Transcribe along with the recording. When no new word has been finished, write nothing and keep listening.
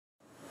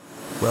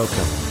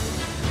Welcome.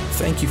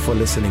 Thank you for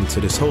listening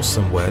to this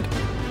wholesome word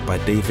by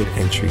David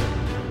Entry.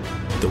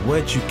 The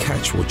word you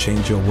catch will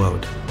change your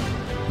world.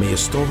 May your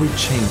story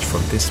change from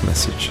this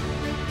message.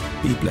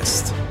 Be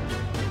blessed.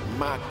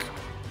 Mark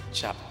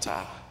chapter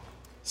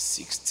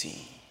 16.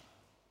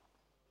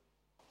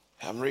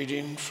 I'm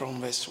reading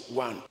from verse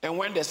 1. And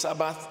when the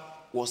Sabbath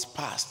was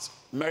past,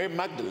 Mary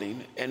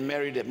Magdalene and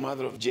Mary, the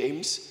mother of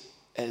James,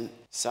 and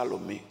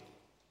Salome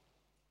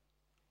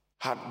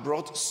had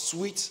brought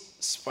sweet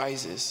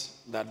spices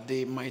that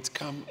they might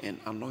come and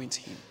anoint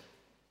him.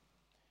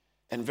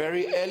 And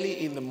very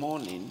early in the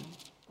morning,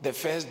 the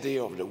first day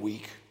of the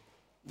week,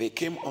 they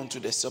came unto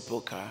the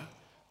sepulchre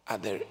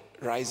at the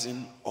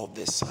rising of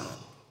the sun.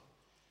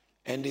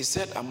 And they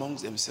said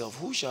amongst themselves,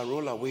 who shall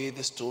roll away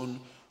the stone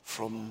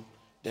from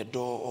the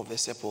door of the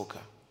sepulchre?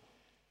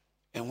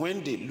 And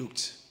when they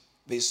looked,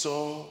 they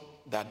saw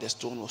that the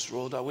stone was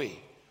rolled away,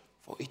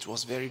 for it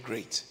was very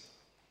great.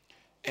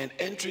 And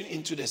entering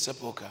into the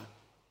sepulchre,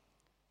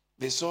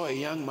 they saw a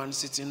young man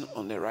sitting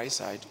on the right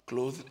side,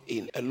 clothed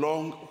in a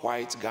long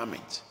white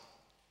garment.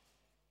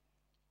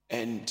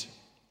 And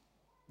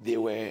they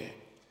were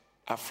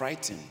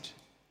affrighted.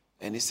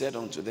 And he said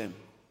unto them,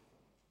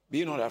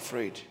 be not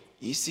afraid,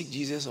 ye seek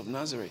Jesus of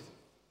Nazareth,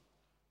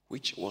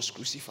 which was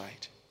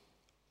crucified.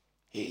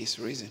 He is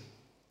risen.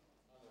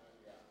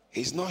 He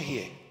is not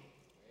here.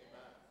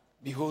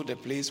 Behold the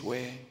place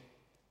where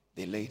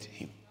they laid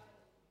him.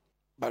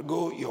 But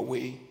go your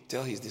way,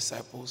 tell his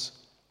disciples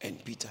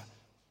and Peter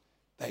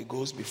that he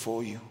goes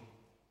before you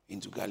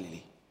into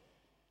Galilee.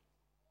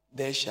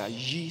 There shall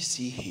ye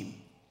see him,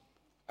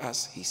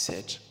 as he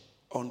said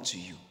unto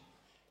you.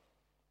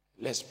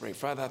 Let's pray.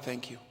 Father,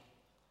 thank you.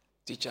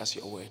 Teach us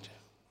your word,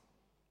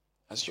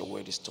 as your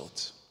word is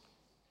taught.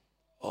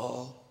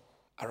 All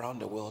around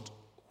the world,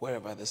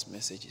 wherever this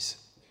message is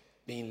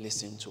being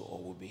listened to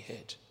or will be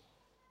heard,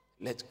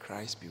 let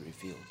Christ be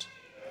revealed.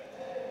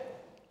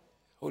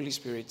 Holy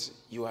Spirit,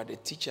 you are the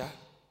teacher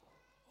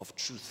of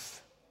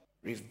truth.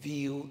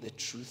 Reveal the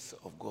truth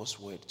of God's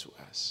word to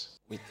us.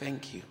 We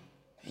thank you.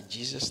 In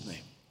Jesus'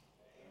 name.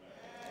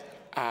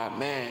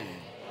 Amen. Amen.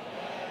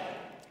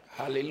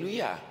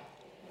 Hallelujah.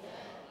 Amen.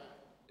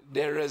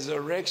 The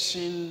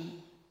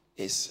resurrection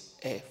is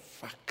a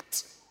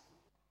fact.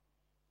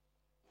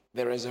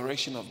 The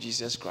resurrection of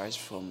Jesus Christ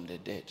from the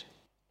dead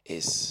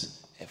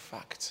is a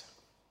fact.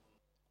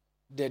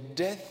 The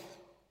death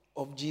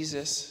of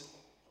Jesus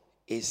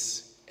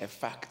is a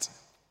fact.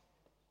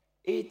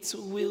 It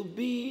will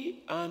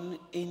be an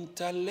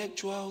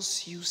intellectual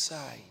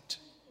suicide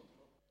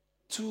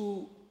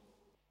to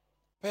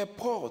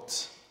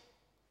purport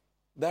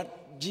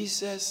that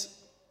Jesus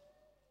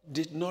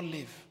did not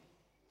live.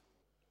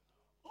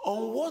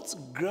 On what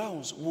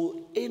grounds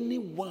will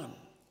anyone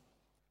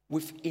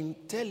with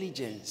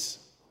intelligence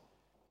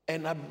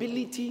and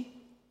ability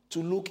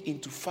to look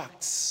into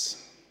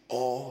facts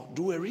or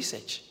do a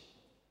research,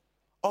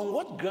 on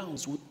what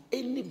grounds would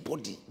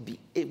anybody be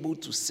able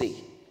to say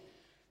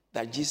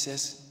that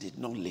Jesus did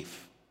not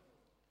live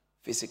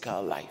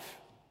physical life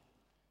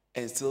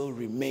and still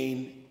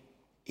remain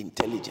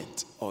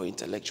intelligent or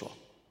intellectual?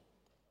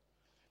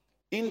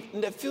 In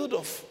the field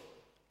of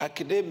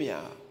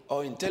academia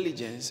or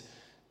intelligence,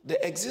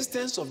 the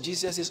existence of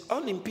Jesus is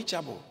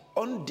unimpeachable,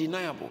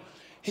 undeniable.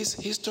 His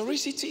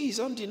historicity is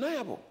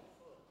undeniable.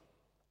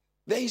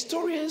 The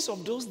historians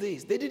of those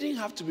days, they didn't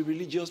have to be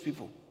religious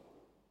people.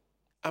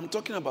 I'm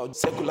talking about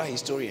secular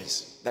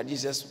historians, that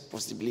Jesus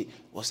possibly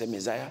was a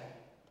Messiah.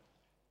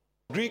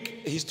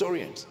 Greek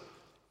historians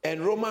and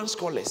Roman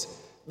scholars,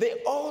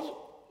 they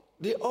all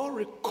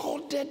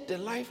recorded the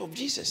life of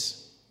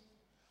Jesus.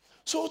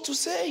 So to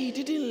say he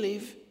didn't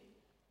live,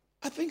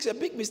 I think it's a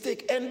big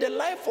mistake. And the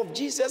life of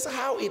Jesus,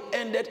 how it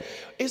ended,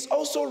 is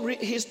also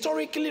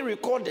historically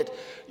recorded.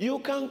 You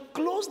can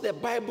close the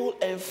Bible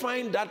and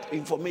find that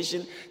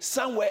information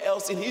somewhere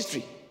else in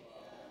history.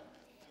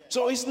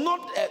 So it's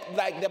not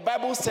like the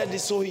Bible said it,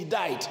 so he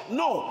died.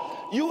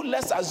 No,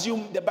 let's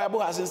assume the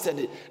Bible hasn't said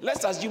it.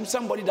 Let's assume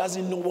somebody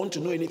doesn't want to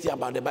know anything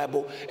about the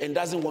Bible and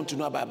doesn't want to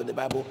know about the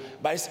Bible,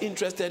 but is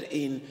interested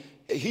in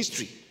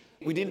history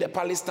within the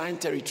Palestine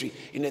territory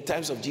in the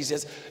times of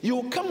Jesus. You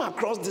will come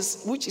across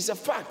this, which is a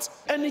fact.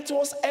 And it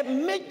was a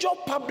major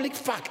public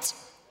fact.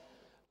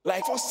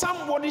 Like for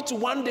somebody to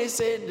one day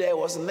say there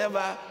was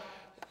never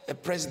a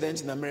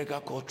president in America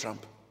called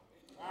Trump.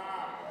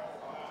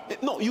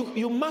 No,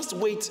 you must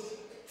wait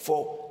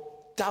for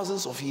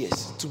thousands of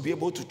years to be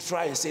able to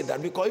try and say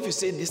that, because if you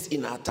say this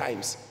in our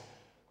times,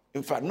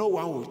 in fact, no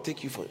one will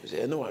take you for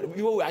no one.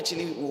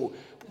 You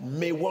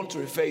may want to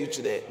refer you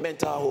to the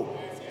mental home.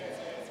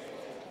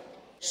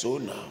 So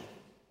now,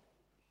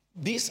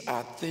 these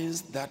are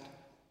things that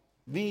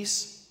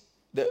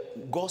the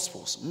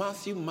Gospels,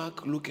 Matthew,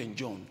 Mark, Luke, and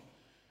John,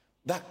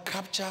 that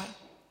capture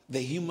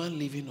the human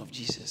living of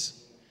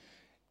Jesus.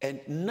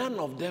 And none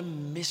of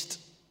them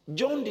missed.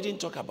 John didn't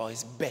talk about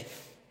his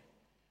birth,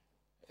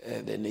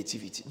 the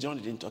nativity. John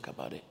didn't talk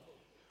about it.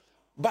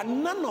 But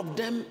none of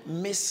them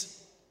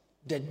miss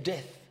the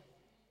death.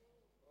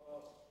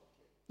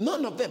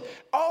 None of them.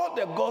 All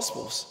the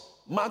Gospels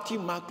Matthew,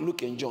 Mark,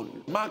 Luke, and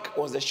John. Mark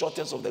was the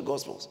shortest of the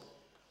Gospels.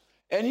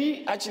 And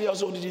he actually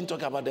also didn't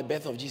talk about the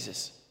birth of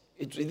Jesus.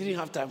 He didn't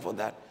have time for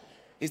that.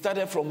 He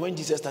started from when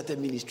Jesus started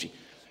ministry.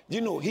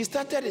 You know, he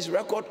started his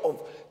record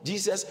of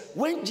Jesus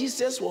when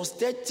Jesus was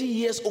 30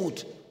 years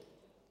old.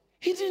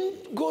 He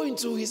didn't go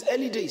into his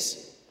early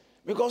days.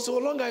 Because so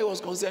longer he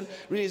was concerned,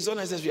 really, it's not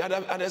necessary.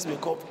 Others may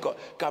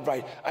cover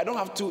it.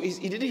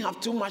 He didn't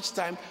have too much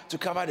time to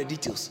cover the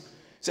details.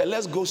 So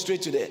let's go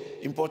straight to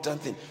the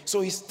important thing.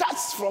 So he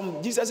starts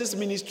from Jesus'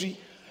 ministry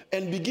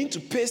and begin to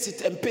paste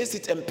it and paste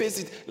it and paste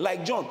it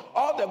like John.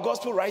 All the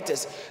gospel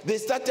writers, they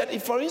started,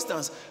 for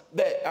instance,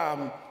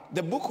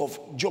 the book of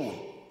John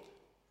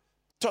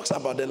talks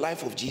about the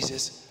life of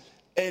Jesus,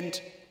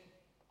 and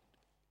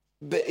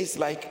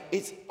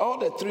it's all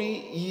the 3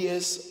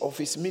 years of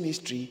his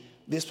ministry,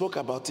 they spoke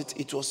about it.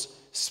 It was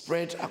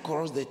spread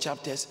across the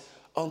chapters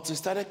until it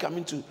started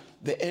coming to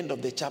the end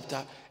of the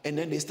chapter, and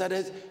then they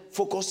started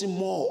focusing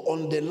more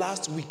on the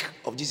last week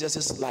of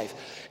Jesus' life.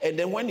 And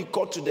then when it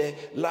got to the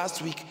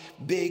last week,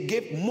 they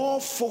gave more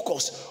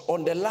focus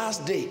on the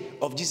last day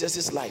of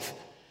Jesus' life.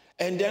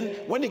 And then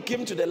when it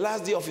came to the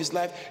last day of his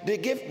life, they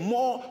gave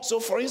more. So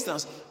for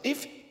instance,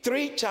 if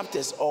 3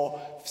 chapters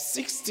or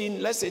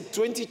 16, let's say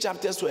 20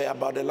 chapters were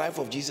about the life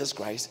of Jesus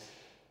Christ,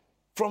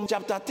 from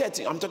chapter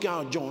 13, I'm talking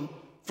about John,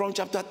 from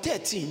chapter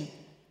 13,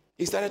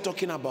 he started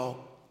talking about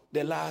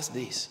the last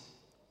days.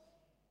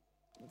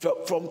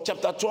 From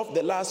chapter 12,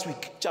 the last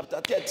week, chapter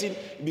 13,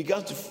 he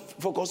began to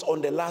focus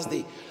on the last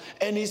day.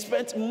 And he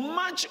spent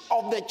much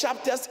of the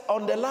chapters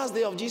on the last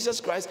day of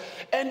Jesus Christ,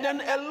 and then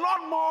a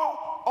lot more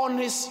on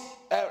his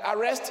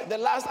arrest, the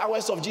last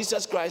hours of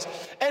Jesus Christ,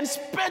 and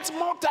spent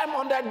more time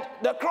on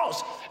the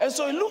cross. And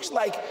so it looks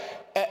like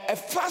a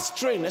fast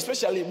train,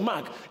 especially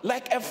Mark,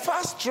 like a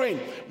fast train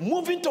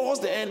moving towards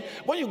the end.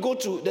 When you go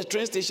to the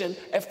train station,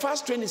 a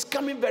fast train is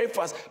coming very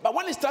fast. But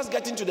when it starts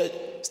getting to the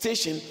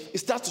station, it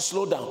starts to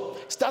slow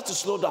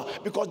down.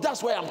 Because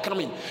that's where I'm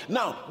coming.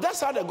 Now,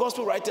 that's how the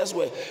gospel writers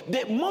were.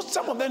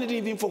 Some of them didn't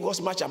even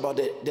focus much about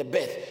the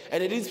birth.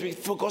 And they didn't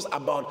focus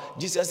about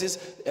Jesus'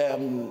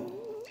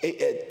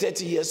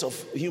 30 years of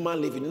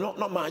human living,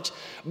 not much.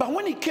 But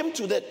when it came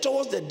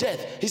towards the death,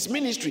 his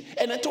ministry,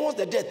 and then towards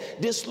the death,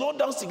 they slowed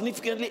down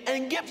significantly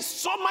and gave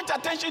so much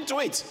attention to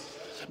it.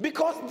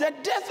 Because the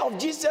death of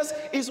Jesus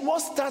is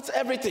what starts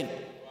everything.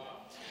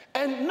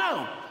 And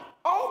now,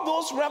 all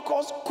those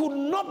records could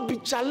not be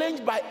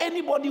challenged by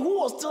anybody who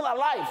was still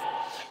alive.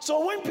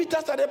 So when Peter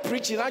started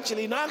preaching,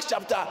 actually in Acts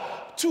chapter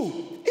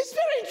 2, it's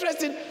very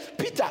interesting.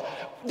 Peter,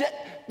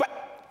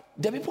 but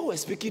the people were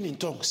speaking in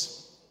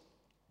tongues.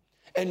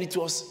 And it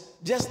was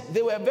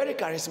they were very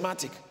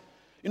charismatic.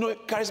 You know,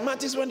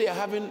 charismatics, when they are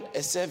having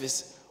a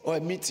service or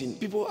a meeting,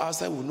 people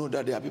outside will know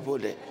that there are people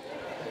there.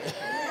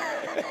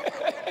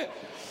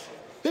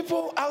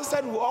 People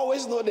outside will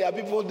always know there are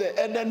people there,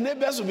 and the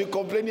neighbors will be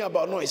complaining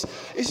about noise.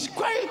 It's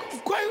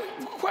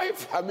quite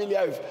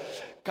familiar with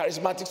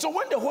charismatics. So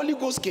when the Holy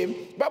Ghost came,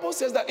 the Bible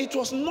says that it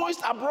was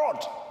noised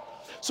abroad.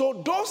 So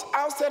those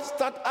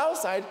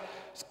outside,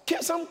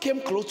 some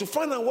came close to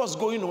find out what's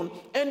going on,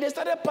 and they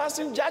started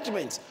passing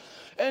judgments.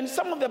 And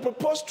some of the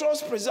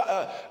preposterous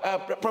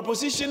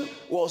proposition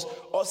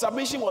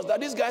submission was that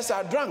these guys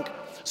are drunk.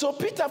 So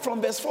Peter,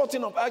 from verse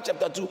 14 of Acts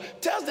chapter 2,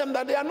 tells them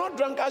that they are not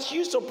drunk as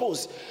you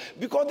suppose,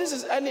 because this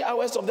is early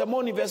hours of the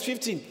morning. Verse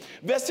 15.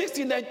 Verse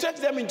 16, then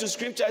takes them into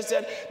scripture and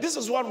said, this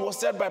is what was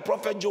said by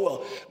prophet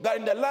Joel, that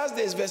in the last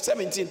days, verse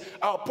 17,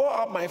 I'll pour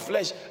out my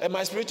flesh and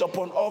my spirit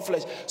upon all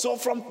flesh. So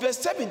from verse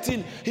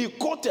 17, he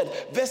quoted.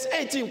 Verse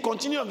 18,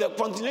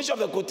 continuation of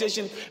the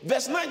quotation.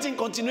 Verse 19,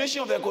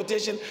 continuation of the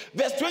quotation.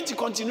 Verse 20,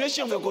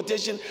 continuation of the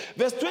quotation.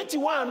 Verse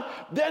 21,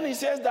 then he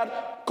says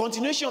that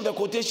continuation of the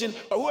quotation,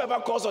 whoever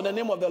calls on the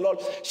name of the Lord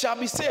shall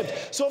be saved.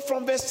 So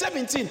from verse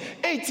 17,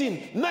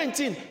 18,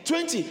 19,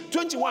 20,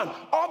 21,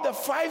 all the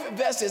 5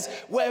 verses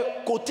were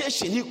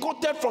quotation. He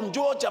quoted from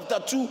Joel chapter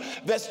 2,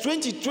 verse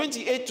 20,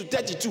 28 to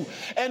 32.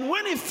 And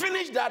when he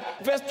finished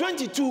that, verse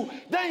 22,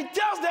 then he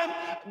tells them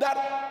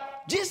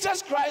that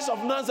Jesus Christ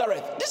of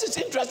Nazareth. This is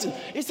interesting.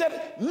 He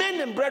said,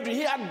 men and brethren,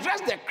 he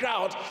addressed the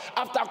crowd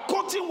after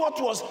quoting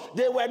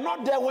they were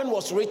not there when it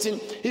was written.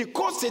 He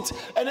quotes it,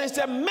 and he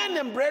said, men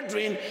and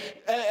brethren,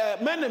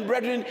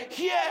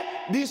 hear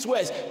these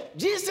words.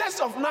 Jesus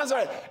of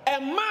Nazareth, a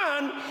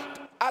man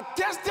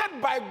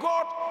attested by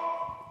God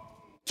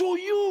to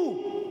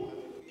you.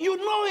 You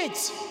know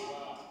it.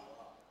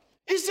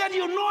 He said,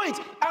 you know it.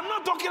 I'm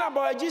not talking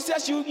about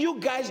Jesus you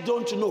guys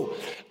don't know.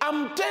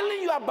 I'm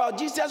telling you about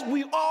Jesus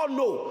we all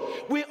know.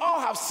 We all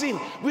have seen.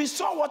 We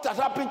saw what had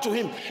happened to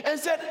him. And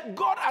said,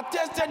 God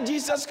attested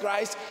Jesus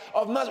Christ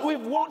of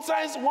Nazareth with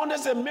signs,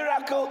 wonders, and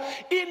miracles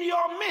in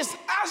your midst,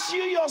 as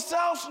you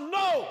yourselves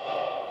know.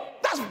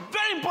 That's a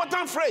very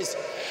important phrase.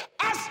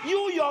 As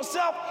you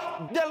yourself,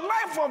 the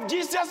life of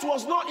Jesus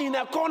was not in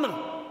a corner.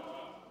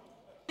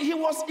 He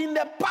was in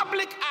the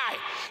public eye.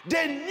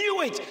 They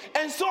knew it.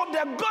 And so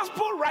the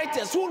gospel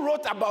writers who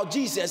wrote about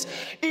Jesus,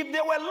 if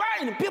they were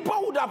lying,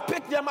 people would have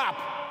picked them up.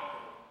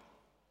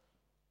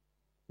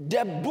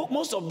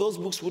 Most of those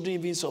books wouldn't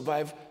even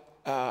survive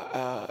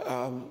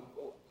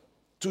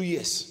 2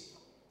 years.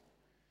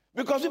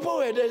 Because people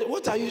were there,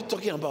 what are you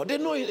talking about? They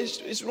know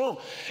it's wrong.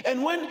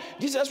 And when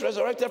Jesus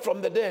resurrected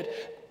from the dead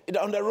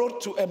on the road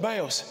to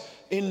Emmaus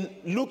in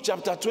Luke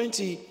chapter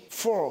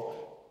 24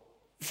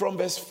 from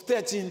verse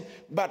 13,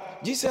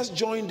 but Jesus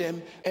joined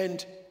them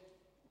and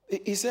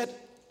he said,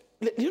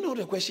 you know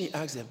the question he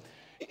asked them?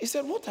 He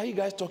said, what are you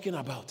guys talking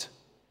about?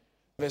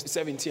 Verse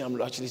 17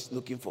 I'm actually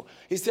looking for.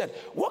 He said,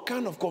 what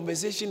kind of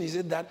conversation is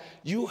it that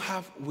you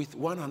have with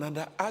one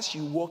another as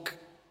you walk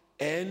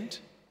and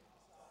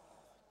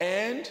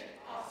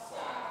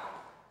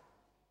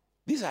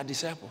these are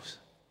disciples.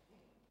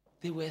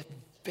 They were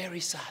very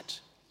sad.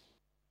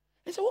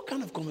 They said, what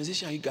kind of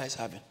conversation are you guys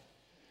having?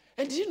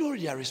 And did you know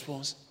their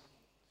response?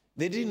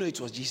 They didn't know it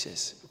was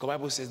Jesus. The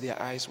Bible says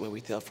their eyes were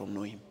withheld from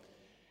knowing him.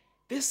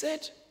 They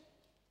said,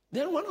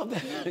 then one of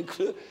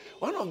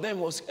them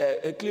was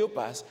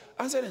Cleopas,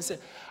 answered and said,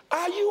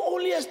 are you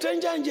only a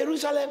stranger in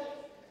Jerusalem?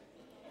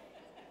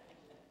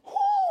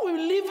 Who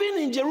will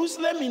living in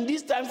Jerusalem in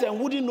these times and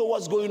wouldn't know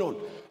what's going on?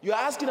 You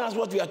are asking us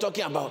what we are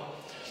talking about.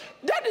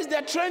 That is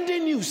the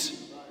trending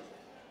news.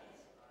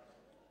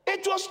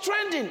 It was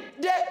trending.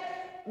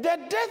 The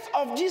death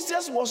of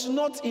Jesus was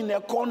not in a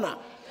corner.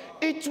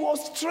 It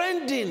was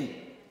trending.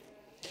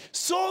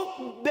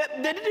 So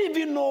they didn't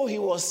even know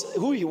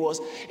who he was.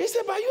 He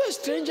said, but are you a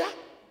stranger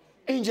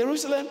in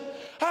Jerusalem?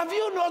 Have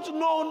you not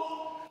known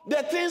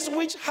the things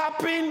which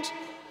happened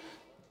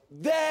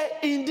there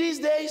in these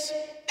days?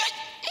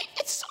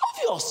 It's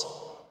obvious.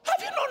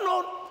 Have you not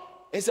known?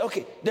 He said,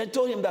 okay. Then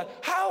told him that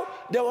how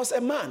there was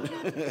a man.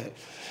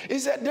 He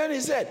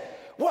said,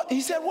 what?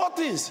 He said, what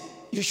things?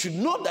 You should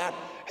know that.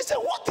 He said,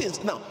 what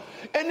things? Now,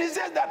 and he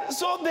said that.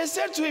 So they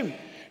said to him,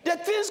 the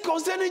things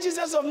concerning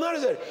Jesus of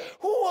Nazareth,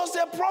 who was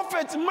a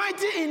prophet,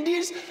 mighty in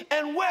deeds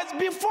and words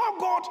before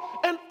God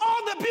and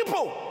all the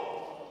people.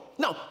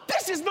 Now,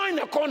 this is not in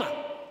a corner.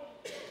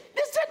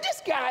 They said,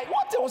 this guy,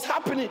 what was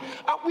happening?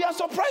 We are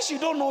surprised you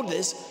don't know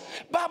this.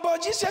 But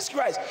about Jesus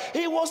Christ,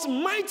 he was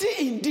mighty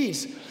in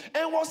deeds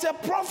and was a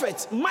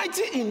prophet,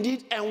 mighty in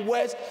deeds and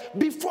words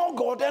before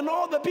God and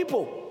all the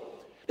people.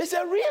 They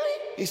said, really?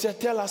 He said,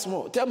 tell us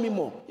more. Tell me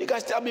more. You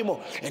guys tell me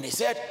more. And he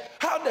said,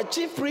 how the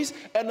chief priests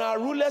and our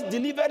rulers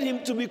delivered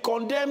him to be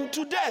condemned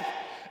to death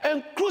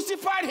and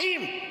crucified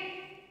him.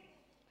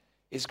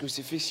 His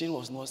crucifixion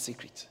was not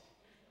secret.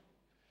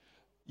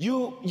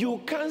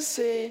 You can't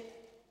say,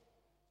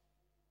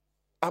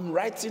 I'm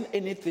writing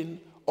anything,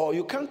 or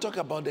you can't talk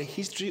about the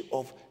history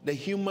of the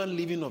human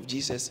living of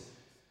Jesus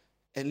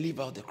and leave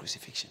out the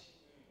crucifixion.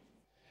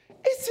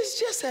 It is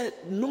just a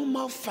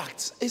normal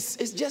fact.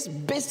 It's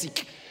just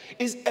basic.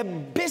 It's a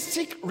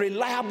basic,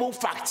 reliable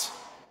fact.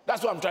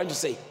 That's what I'm trying to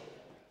say.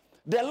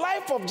 The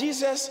life of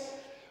Jesus,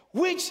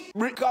 which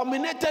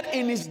culminated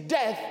in his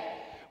death,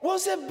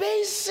 was a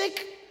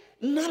basic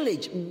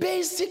knowledge.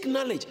 Basic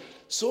knowledge.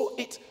 So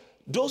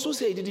those who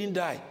say he didn't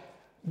die,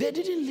 they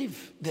didn't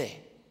live there.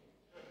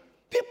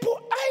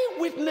 People,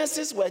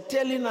 eyewitnesses were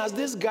telling us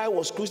this guy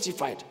was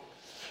crucified.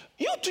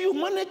 You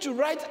managed to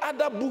write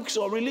other books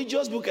or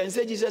religious books and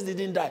say Jesus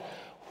didn't die.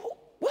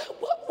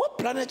 What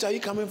planet are you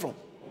coming from?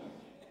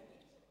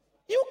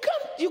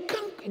 You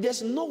can't,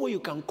 there's no way you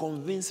can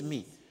convince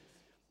me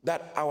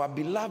that our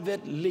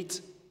beloved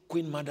late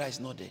Queen Mother is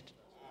not dead.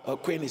 Or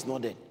Queen is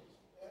not dead.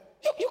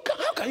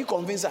 How can you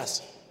convince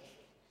us?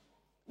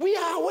 We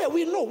are aware,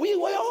 we know, we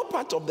were all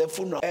part of the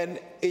funeral. And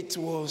it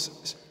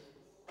was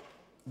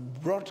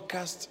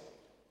broadcast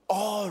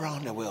all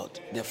around the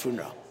world, the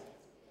funeral.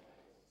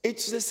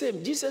 It's the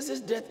same. Jesus'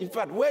 death, in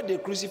fact, where they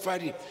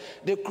crucified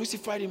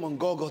him on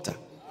Golgotha.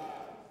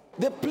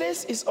 The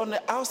place is on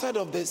the outside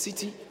of the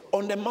city,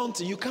 on the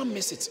mountain. You can't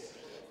miss it.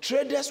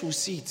 Traders will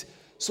see it.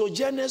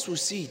 Sojourners will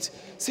see it.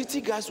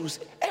 City guys will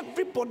see it.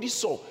 Everybody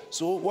saw.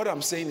 So what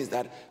I'm saying is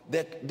that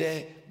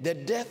the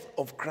death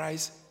of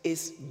Christ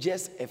is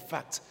just a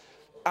fact.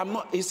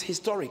 It's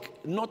historic.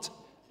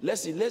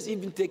 Let's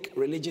even take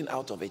religion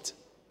out of it.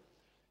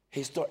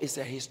 It's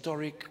a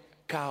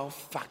historical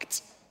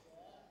fact.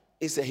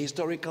 It's a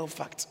historical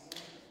fact.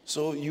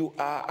 So you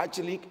are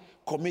actually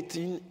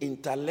committing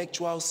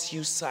intellectual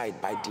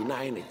suicide by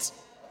denying it.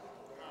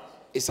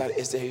 It's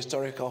a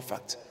historical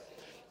fact.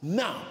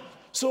 Now,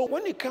 so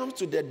when it comes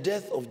to the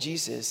death of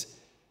Jesus,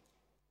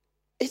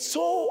 it's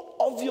so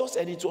obvious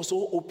and it was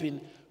so open,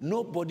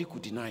 nobody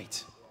could deny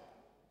it.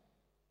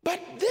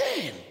 But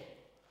then,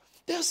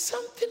 there's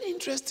something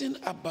interesting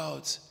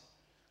about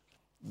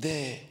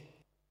the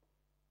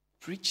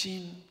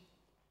preaching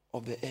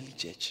of the early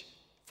church.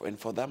 And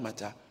for that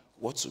matter,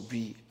 what should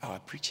be our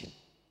preaching?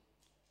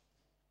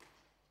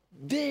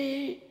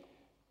 They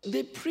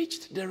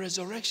preached the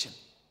resurrection.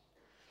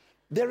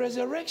 The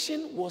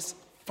resurrection was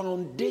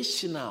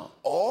foundational,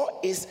 or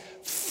is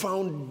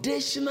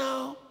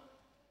foundational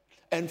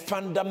and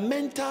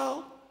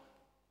fundamental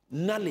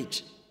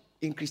knowledge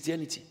in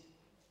Christianity.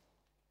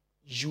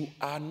 You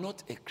are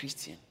not a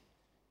Christian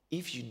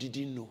if you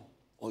didn't know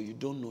or you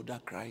don't know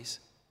that Christ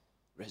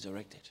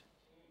resurrected.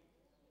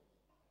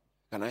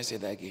 Can I say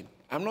that again?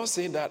 I'm not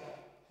saying that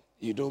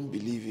you don't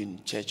believe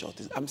in church or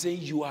things. I'm saying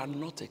you are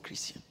not a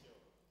Christian.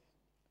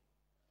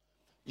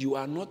 You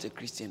are not a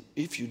Christian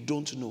if you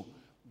don't know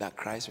that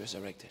Christ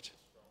resurrected.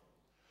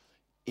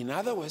 In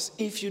other words,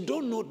 if you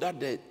don't know that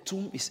the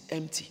tomb is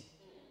empty,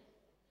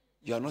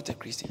 you are not a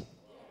Christian.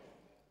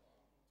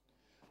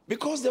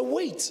 Because the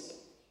weight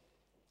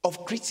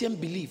of Christian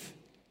belief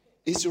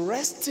is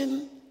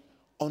resting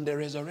on the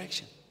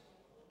resurrection.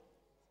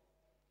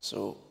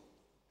 So,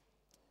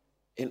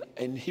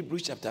 in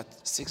Hebrews chapter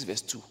 6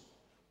 verse 2,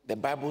 the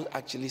Bible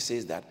actually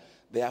says that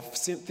there are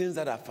things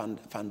that are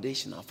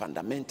foundational,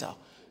 fundamental,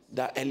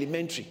 that are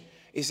elementary.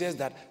 It says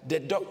that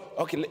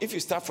okay, if you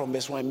start from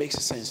verse 1, it makes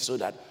sense. So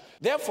that,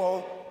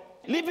 therefore,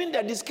 leaving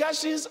the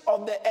discussions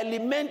of the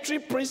elementary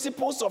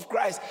principles of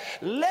Christ,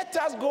 let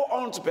us go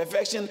on to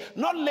perfection,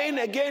 not laying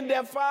again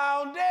the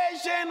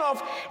foundation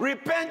of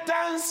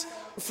repentance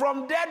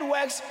from dead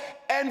works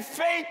and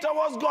faith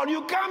towards God.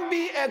 You can't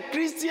be a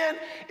Christian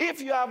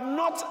if you have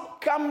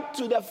not come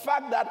to the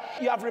fact that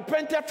you have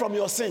repented from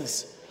your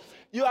sins.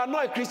 You are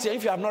not a Christian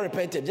if you have not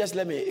repented. Just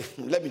let me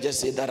just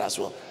say that as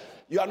well.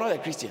 You are not a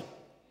Christian.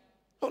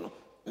 No,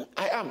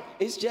 I am.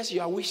 It's just you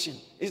are wishing.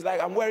 It's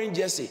like I'm wearing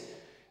jersey,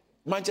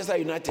 Manchester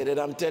United, and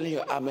I'm telling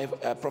you I'm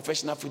a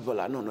professional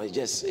footballer. No, it's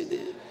just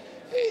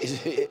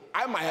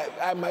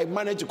I might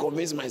manage to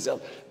convince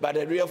myself, but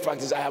the real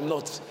fact is I am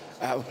not.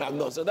 I'm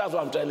not. So that's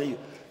what I'm telling you.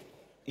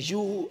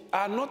 You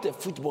are not a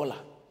footballer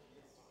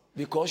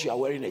because you are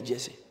wearing a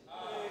jersey.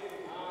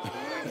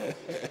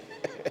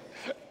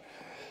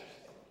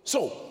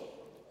 So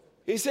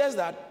he says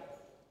that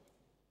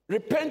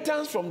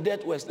repentance from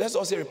dead works. Let's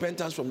all say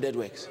repentance from dead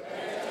works.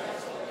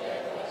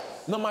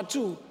 Number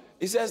 2,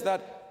 he says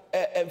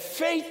that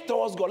faith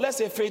towards God. Let's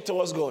say faith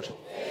towards God.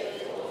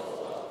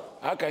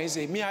 How can you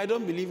say, me, I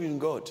don't believe in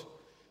God,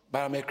 but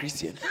I'm a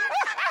Christian?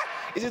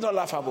 Is it not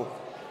laughable?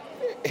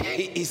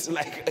 It's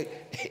like,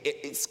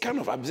 it's kind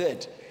of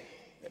absurd.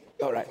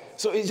 All right.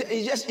 So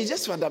it's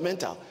just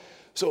fundamental.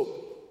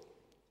 So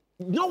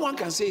no one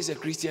can say he's a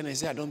Christian and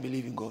say, I don't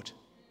believe in God.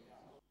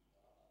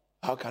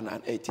 How can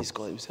an atheist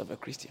call himself a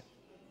Christian?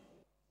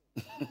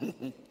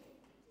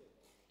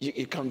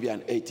 You can't be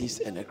an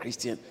atheist and a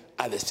Christian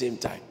at the same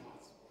time.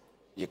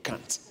 You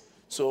can't.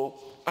 So,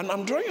 and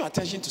I'm drawing your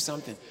attention to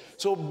something.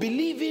 So,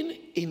 believing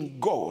in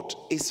God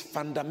is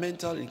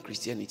fundamental in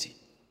Christianity.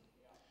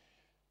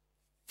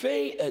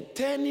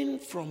 Turning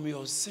from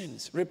your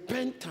sins,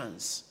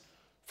 repentance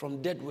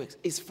from dead works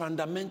is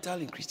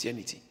fundamental in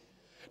Christianity.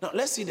 Now,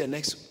 let's see the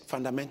next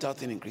fundamental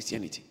thing in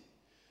Christianity.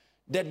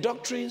 The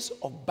doctrines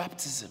of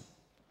baptism,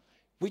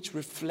 which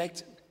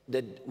reflect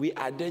that we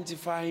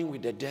identifying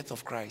with the death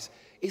of Christ,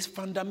 is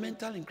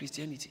fundamental in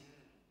Christianity.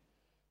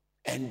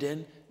 And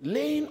then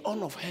laying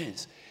on of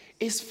hands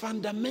is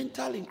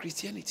fundamental in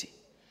Christianity.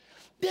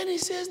 Then he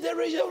says the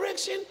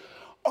resurrection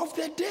of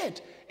the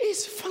dead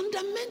is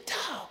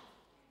fundamental.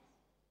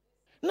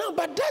 Now,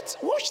 but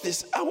watch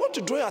this. I want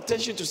to draw your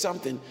attention to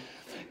something.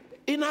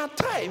 In our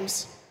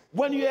times,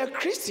 when you're a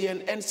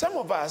Christian, and some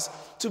of us,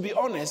 to be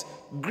honest,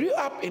 grew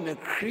up in a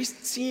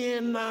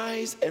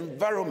Christianized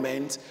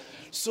environment,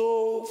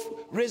 so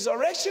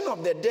resurrection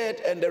of the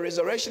dead and the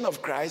resurrection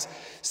of Christ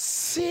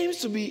seems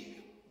to be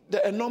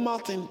a normal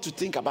thing to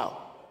think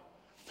about.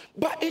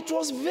 But it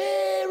was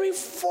very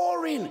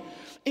foreign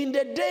in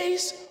the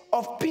days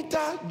of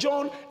Peter,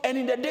 John, and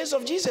in the days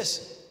of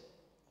Jesus.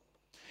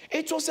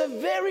 It was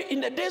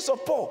in the days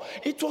of Paul,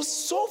 it was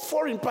so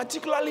foreign,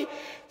 particularly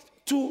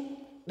to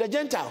the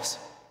Gentiles.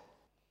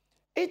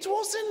 It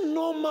wasn't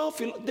normal.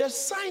 The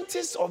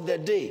scientists of the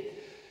day,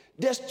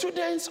 the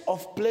students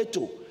of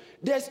Plato,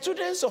 the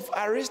students of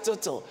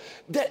Aristotle,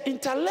 the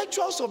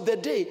intellectuals of the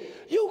day,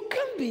 you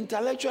can't be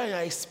intellectual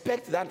and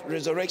expect that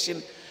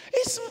resurrection.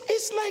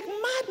 It's like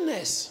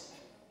madness.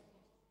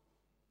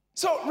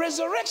 So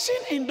resurrection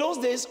in those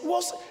days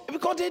was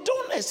because they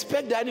don't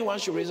expect that anyone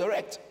should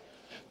resurrect.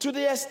 To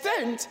the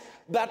extent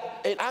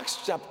that in Acts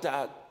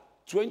chapter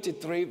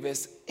 23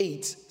 verse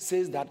 8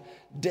 says that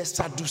the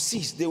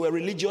Sadducees, they were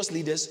religious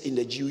leaders in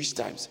the Jewish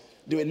times.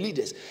 They were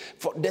leaders.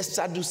 For the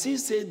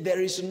Sadducees said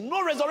there is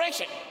no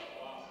resurrection.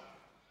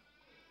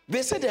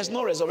 They said there's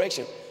no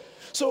resurrection.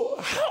 So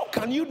how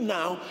can you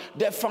now,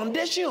 the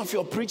foundation of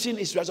your preaching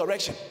is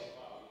resurrection.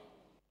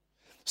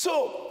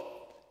 So,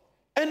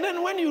 and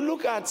then when you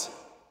look at,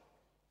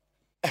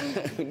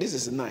 this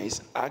is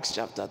nice, Acts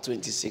chapter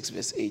 26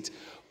 verse 8,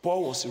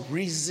 Paul was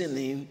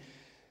reasoning,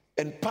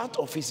 and part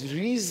of his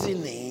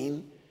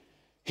reasoning,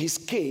 his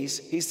case,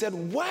 he said,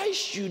 why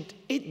should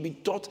it be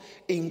thought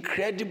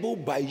incredible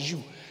by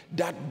you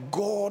that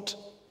God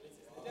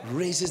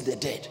raises the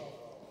dead?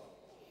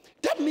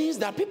 That means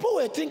that people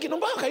were thinking,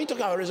 how can you talk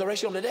about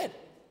resurrection of the dead?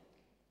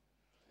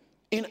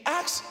 In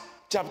Acts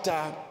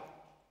chapter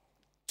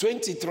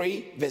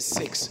 23 verse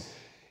 6,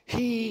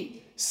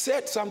 he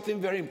said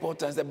something very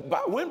important.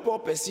 But when Paul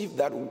perceived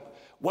that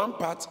one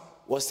part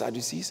was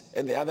Sadducees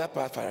and the other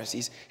part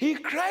Pharisees, he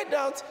cried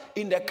out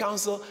in the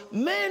council,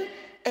 men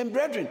and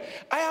brethren,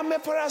 I am a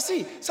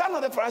Pharisee, son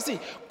of the Pharisee,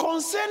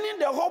 concerning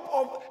the hope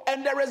of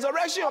and the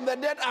resurrection of the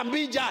dead, and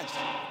be judged.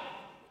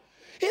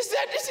 He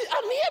said,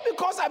 I'm here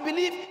because I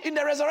believe in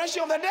the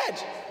resurrection of the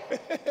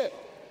dead.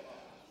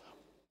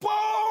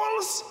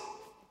 Paul's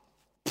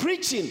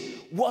preaching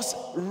was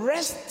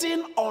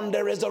resting on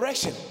the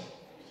resurrection.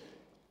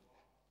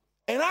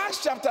 In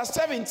Acts chapter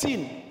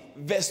 17,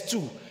 verse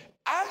 2,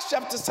 Acts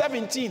chapter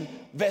 17,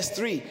 verse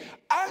 3,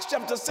 Acts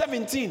chapter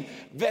 17,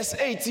 verse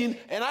 18,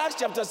 and Acts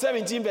chapter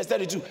 17, verse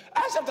 32.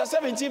 Acts chapter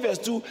 17, verse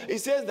 2, it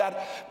says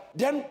that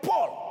then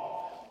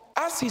Paul,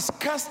 as his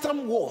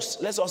custom was,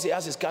 let's all say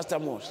as his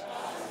custom was,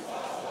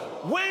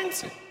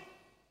 went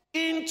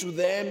into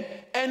them,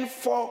 and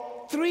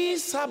for 3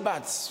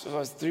 Sabbaths, it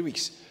was 3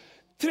 weeks,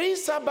 3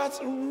 Sabbaths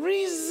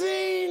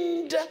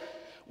reasoned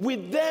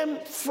with them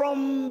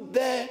from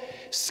the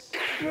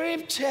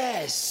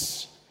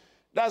scriptures.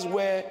 That's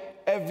where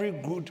every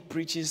good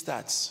preaching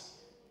starts.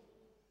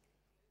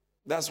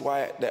 That's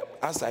why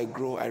as I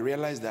grow, I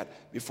realize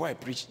that before I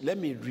preach, let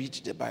me read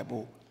the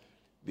Bible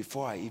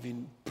before I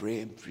even pray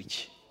and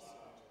preach.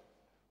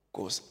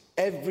 Because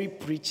every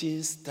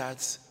preaching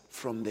starts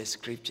from the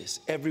scriptures.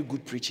 Every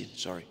good preaching,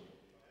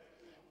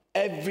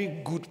 Every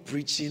good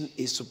preaching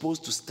is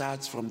supposed to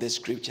start from the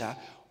scripture,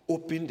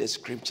 open the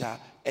scripture,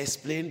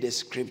 explain the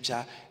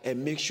scripture,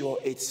 and make sure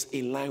it's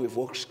in line with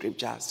what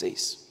scripture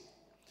says.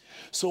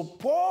 So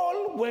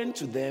Paul went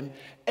to them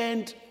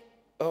and,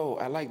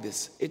 I like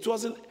this. It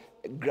wasn't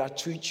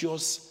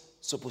gratuitous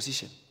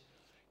supposition.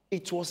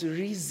 It was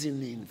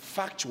reasoning,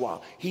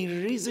 factual. He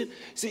reasoned.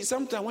 See,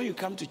 sometimes when you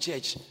come to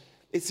church,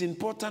 it's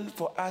important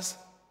for us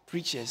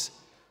preachers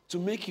to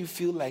make you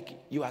feel like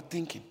you are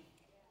thinking.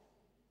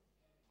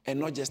 And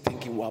not just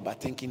thinking well,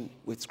 but thinking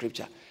with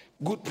scripture.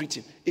 Good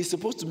preaching is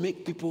supposed to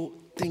make people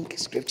think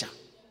scripture.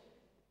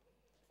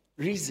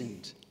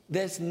 Reasoned.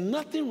 There's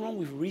nothing wrong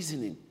with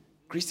reasoning,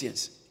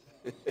 Christians.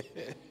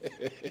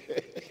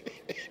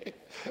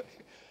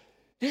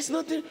 There's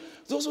nothing.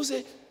 Those who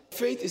say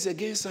faith is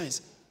against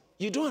science,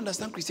 you don't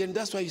understand Christianity.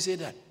 That's why you say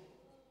that.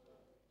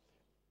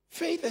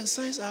 Faith and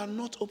science are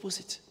not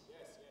opposite.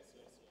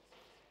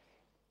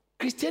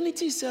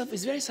 Christianity itself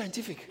is very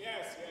scientific.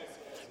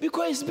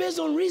 Because it's based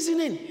on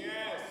reasoning.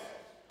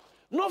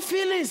 No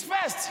feelings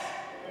first.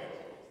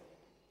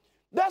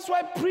 That's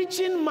why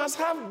preaching must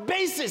have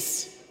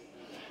basis.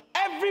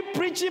 Every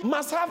preaching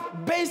must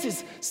have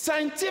basis.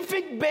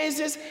 Scientific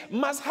basis,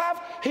 must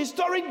have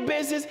historic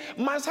basis,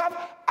 must have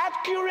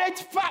accurate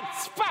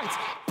facts. Facts.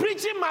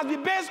 Preaching must be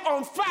based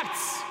on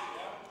facts.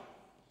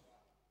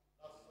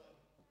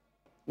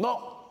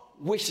 Not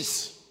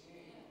wishes.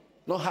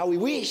 Not how we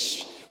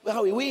wish.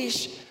 How we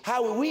wish.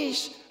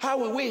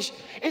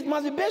 It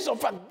must be based on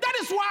fact. That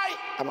is why,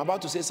 I'm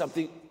about to say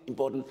something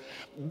important.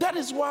 That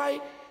is why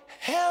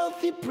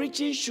healthy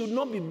preaching should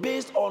not be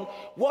based on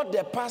what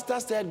the pastor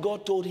said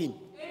God told him.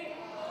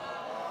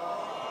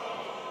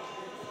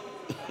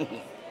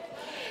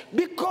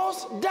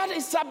 Because that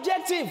is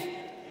subjective.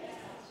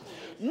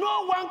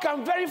 No one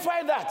can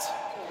verify that.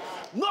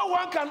 No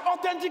one can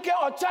authenticate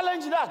or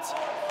challenge that.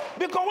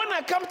 Because when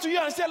I come to you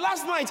and say,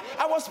 last night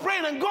I was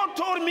praying and God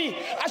told me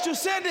I should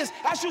say this,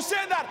 I should say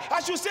that,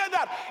 I should say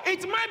that.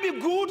 It might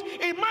be good,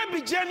 it might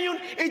be genuine,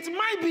 it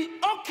might be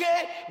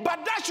okay,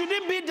 but that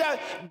shouldn't be the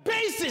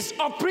basis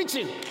of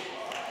preaching.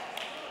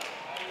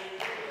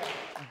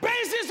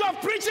 Basis of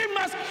preaching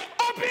must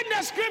open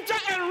the scripture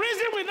and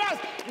reason with us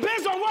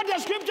based on what the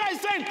scripture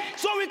is saying,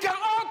 so we can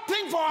all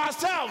think for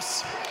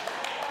ourselves.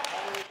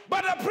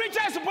 But the preacher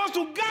is supposed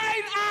to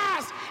guide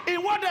us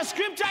in what the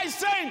scripture is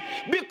saying,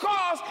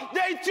 because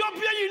the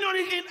Ethiopian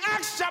eunuch in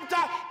Acts chapter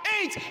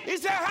 8, he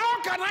said,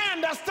 how can I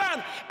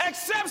understand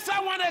except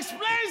someone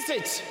explains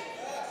it?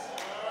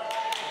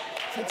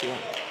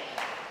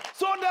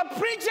 So the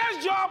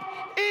preacher's job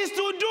is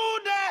to do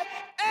the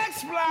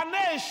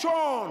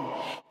explanation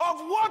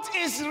of what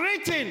is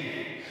written.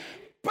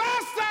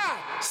 Pastor,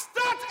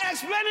 start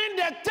explaining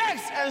the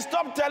text and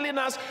stop telling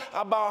us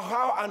about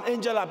how an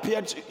angel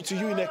appeared to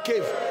you in a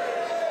cave.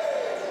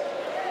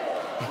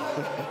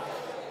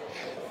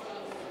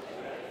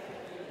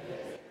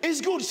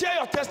 It's good. Share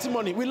your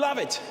testimony. We love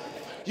it.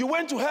 You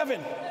went to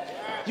heaven.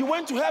 You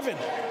went to heaven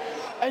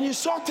and you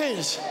saw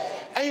things.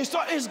 And you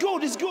saw, it's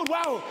good, it's good.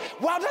 Wow.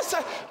 That's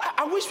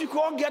I wish we could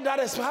all get that,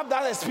 have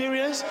that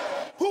experience.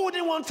 Who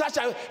wouldn't want such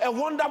a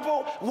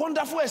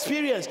wonderful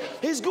experience?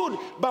 It's good.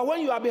 But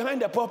when you are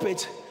behind the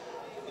pulpit,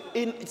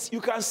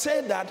 you can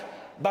say that,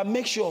 but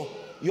make sure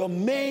your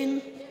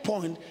main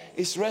point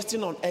is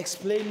resting on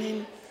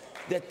explaining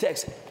the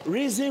text.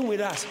 Reason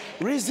with us.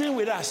 Reason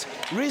with us.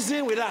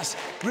 Reason with us.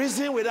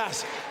 Reason with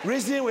us.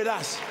 Reason with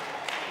us.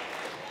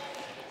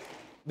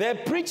 The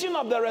preaching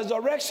of the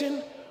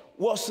resurrection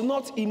was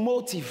not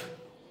emotive.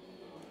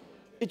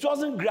 It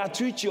wasn't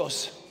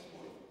gratuitous.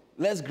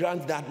 Let's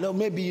grant that. No,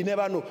 maybe, you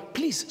never know.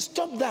 Please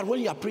stop that when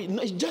you are preaching.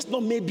 No, it's just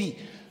not maybe.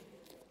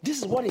 This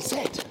is what he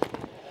said.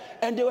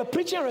 And they were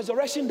preaching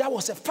resurrection. That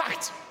was a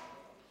fact.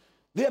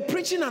 They were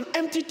preaching an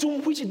empty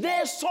tomb which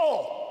they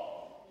saw.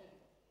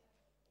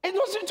 It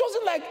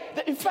wasn't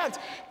like, in fact,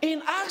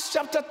 in Acts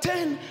chapter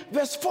 10,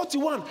 verse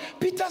 41,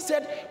 Peter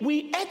said,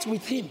 we ate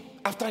with him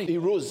after he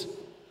rose.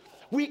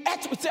 We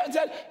ate with him,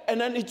 and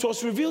then it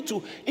was revealed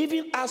to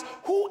even us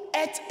who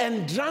ate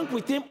and drank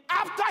with him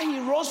after he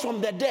rose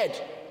from the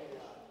dead.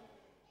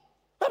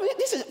 I mean,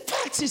 this is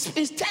facts.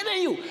 He's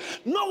telling you.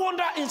 No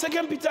wonder in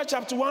 2 Peter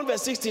chapter 1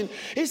 verse 16,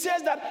 he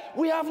says that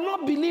we have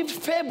not believed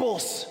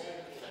fables.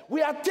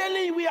 We are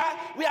telling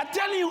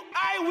you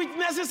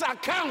eyewitnesses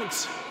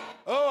accounts.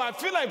 Oh, I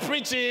feel like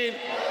preaching.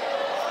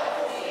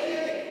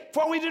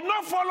 For we did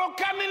not follow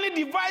cunningly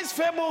devised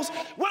fables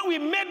when we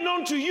made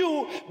known to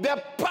you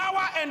the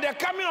power and the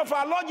coming of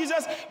our Lord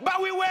Jesus,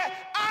 but we were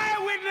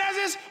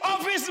eyewitnesses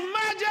of his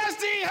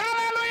majesty.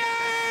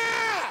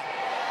 Hallelujah!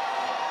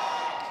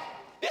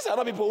 These are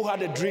not people who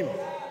had a dream.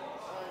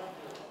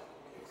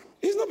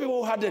 It's not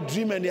people who had a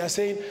dream and they are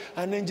saying,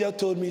 an angel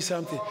told me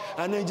something.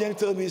 An angel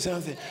told me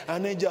something.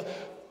 An angel.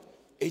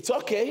 It's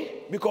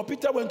okay because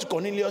Peter went to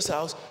Cornelius'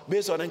 house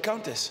based on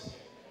encounters.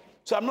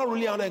 So I'm not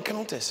really on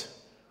encounters.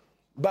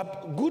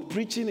 But good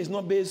preaching is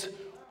not based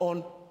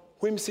on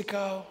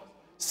whimsical,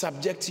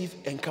 subjective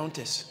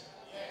encounters.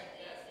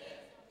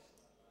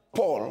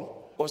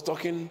 Paul was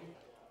talking,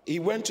 he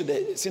went to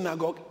the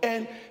synagogue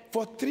and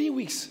for 3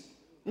 weeks,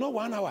 not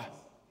 1 hour.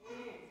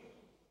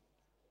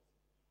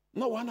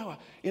 Not 1 hour.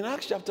 In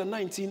Acts chapter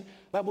 19, the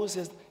Bible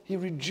says he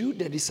reviewed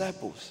the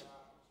disciples.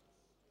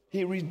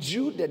 He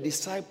reviewed the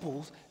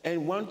disciples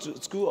and went to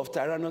the school of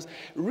Tyrannus,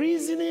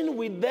 reasoning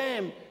with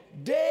them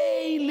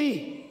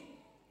daily.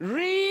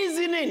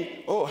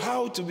 Reasoning. Oh,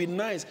 how to be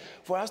nice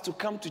for us to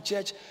come to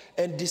church.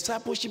 And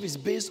discipleship is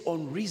based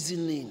on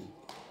reasoning.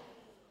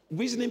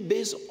 Reasoning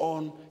based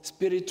on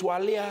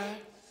spirituality,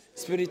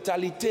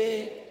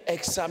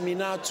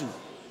 examinatu.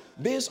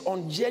 Based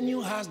on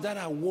genuine hearts that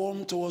are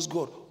warm towards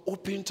God,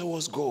 open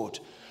towards God.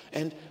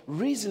 And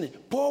reasoning.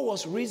 Paul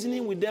was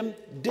reasoning with them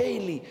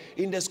daily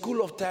in the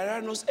school of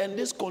Tyrannus, and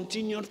this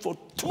continued for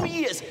 2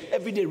 years,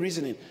 everyday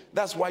reasoning.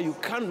 That's why you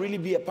can't really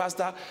be a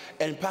pastor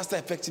and pastor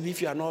effectively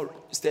if you are not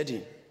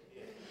studying.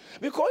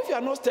 Because if you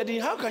are not studying,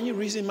 how can you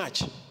reason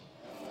much?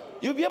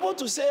 You'll be able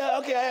to say,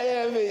 okay, I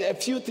have a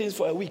few things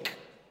for a week.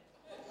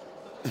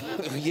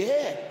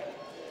 Yeah.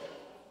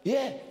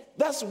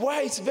 That's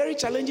why it's very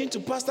challenging to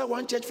pastor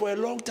one church for a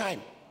long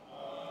time.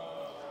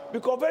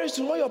 Because very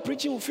soon all your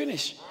preaching will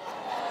finish.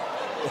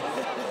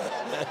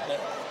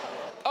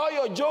 All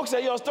your jokes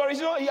and your stories.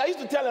 You know, I used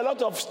to tell a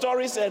lot of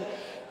stories and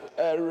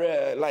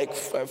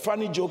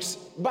funny jokes.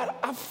 But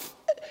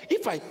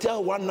if I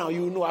tell one now,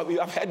 you know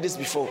I've heard this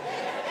before.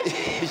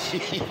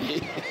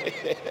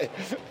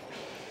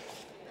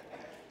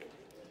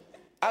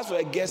 As for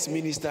a guest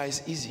minister,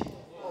 it's easy.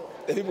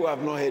 The people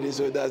have not heard it,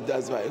 so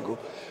that's why I go.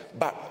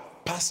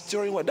 But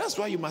pastoring, that's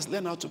why you must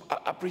learn how to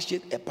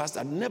appreciate a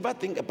pastor. Never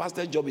think a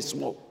pastor's job is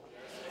small.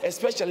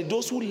 Especially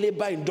those who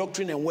labor in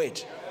doctrine and word.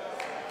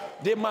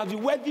 They must be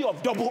worthy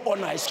of double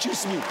honor.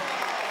 Excuse me.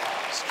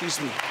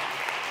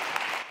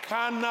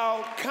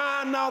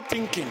 Carnal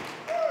thinking.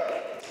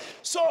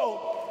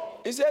 So,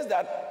 it says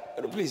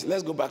that, please,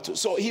 let's go back to,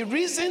 so he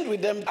reasoned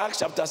with them, Acts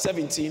chapter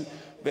 17,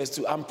 verse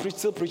 2. I'm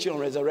still preaching on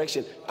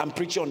resurrection. I'm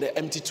preaching on the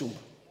empty tomb.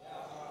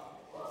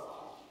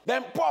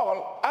 Then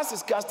Paul, as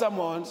his custom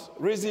was,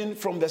 reasoned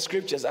from the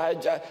scriptures.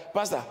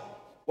 Pastor,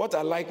 what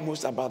I like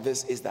most about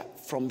this is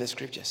that from the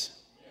scriptures.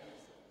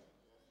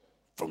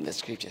 From the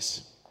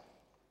scriptures.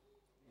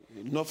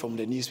 Not from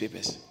the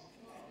newspapers.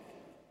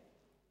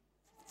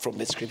 From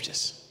the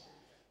scriptures.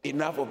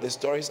 Enough of the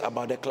stories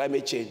about the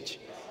climate change.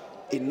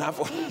 Enough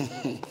of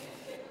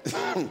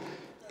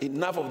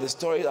the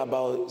stories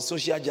about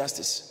social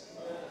justice.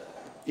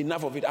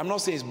 Enough of it. I'm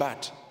not saying it's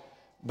bad.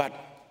 But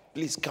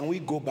please, can we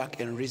go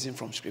back and reason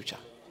from scripture?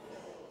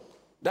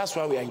 That's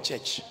why we are in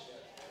church.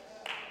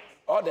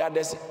 All the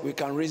others, we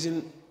can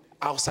reason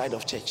outside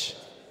of church.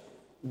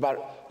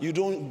 But you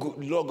don't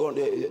log on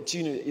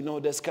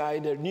the Sky,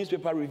 the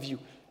newspaper review,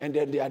 and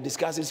then they are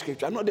discussing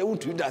scripture. No, they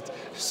won't do that.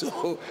 So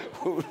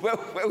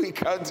when we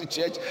come to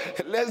church,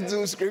 let's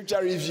do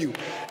scripture review.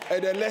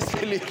 And then let's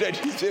leave the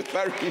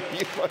newspaper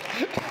review.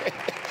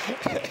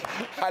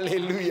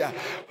 Hallelujah.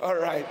 All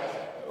right.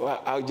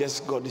 Well, I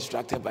just got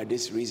distracted by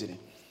this reasoning.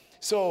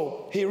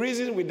 So he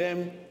reasoned with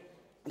them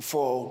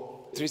for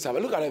 3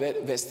 7. Look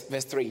at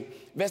verse 3.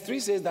 Verse 3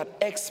 says that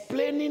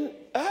explaining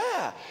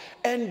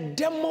and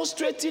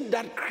demonstrating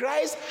that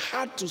Christ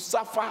had to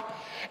suffer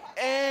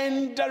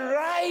and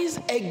rise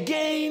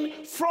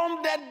again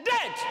from the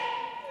dead.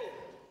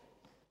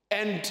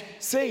 And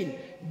saying,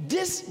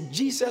 this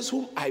Jesus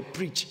whom I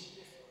preach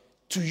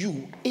to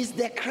you is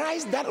the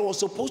Christ that was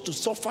supposed to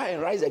suffer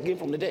and rise again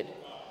from the dead.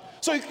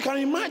 So you can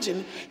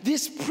imagine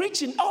this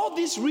preaching, all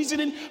this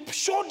reasoning,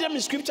 show them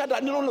in scripture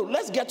that no,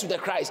 let's get to the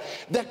Christ.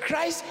 The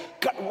Christ,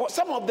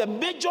 some of the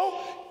major,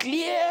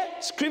 clear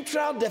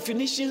scriptural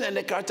definitions and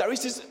the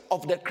characteristics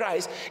of the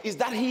Christ is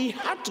that he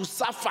had to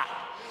suffer.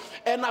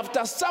 And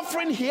after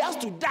suffering, he has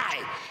to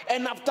die.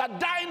 And after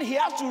dying, he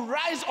has to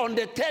rise on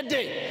the 3rd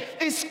day.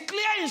 It's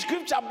clear in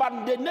scripture,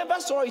 but they never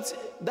saw it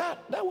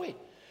that way.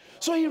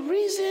 So he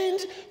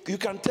reasoned, you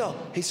can tell,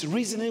 his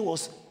reasoning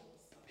was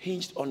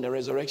hinged on the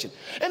resurrection.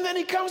 And then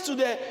he comes to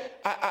the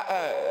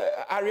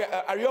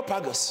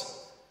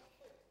Areopagus.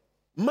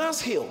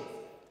 Mars Hill.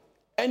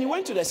 And he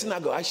went to the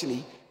synagogue,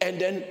 actually, and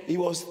then he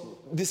was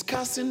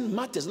discussing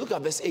matters. Look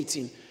at verse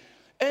 18.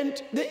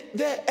 And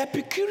the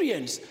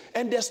Epicureans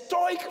and the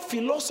Stoic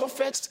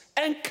philosophers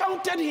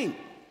encountered him.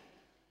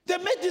 They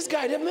met this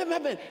guy,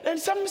 and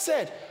some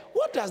said,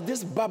 what does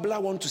this babbler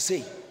want to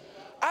say?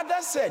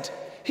 Others said,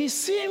 he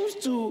seems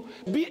to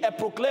be a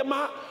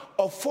proclaimer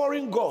of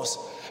foreign gods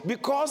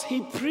because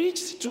he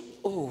preached to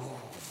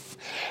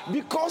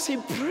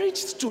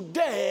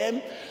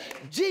them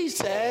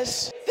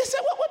Jesus. They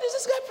said, what is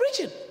this guy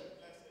preaching?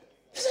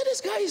 They said,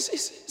 this guy is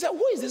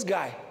who is this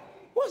guy?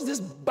 What's this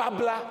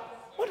babbler?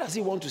 What does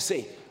he want to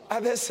say?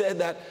 Others said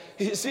that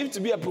he seemed to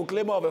be a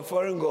proclaimer of a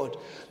foreign god.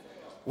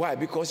 Why?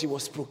 Because he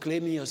was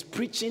proclaiming, he was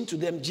preaching to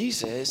them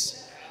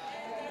Jesus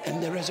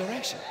and the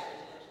resurrection.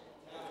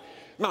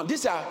 Now,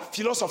 these are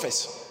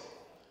philosophers,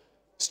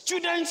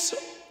 students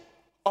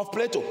of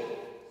Plato,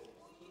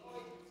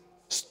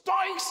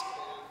 Stoics,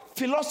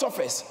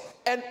 philosophers,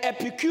 and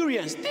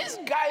Epicureans. These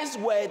guys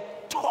were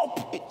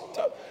top.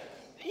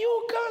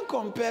 You can't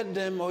compare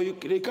them, or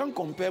they can't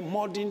compare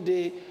modern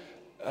day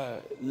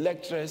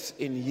lecturers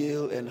in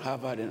Yale and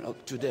Harvard and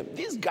to them.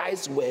 These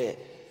guys were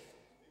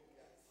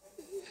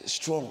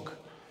strong.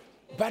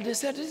 But they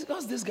said,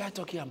 what's this guy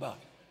talking about?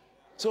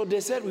 So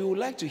they said, we would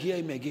like to hear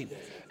him again.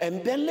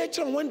 And then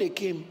later on, when they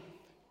came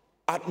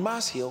at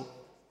Mars Hill,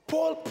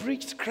 Paul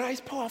preached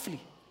Christ powerfully.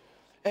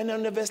 And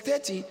in verse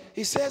 30,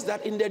 he says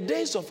that in the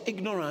days of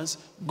ignorance,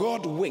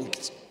 God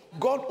winked.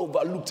 God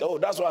overlooked. Oh,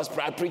 that's what I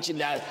was preaching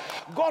there.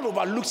 God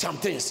overlooked some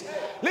things.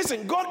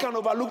 Listen, God can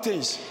overlook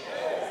things.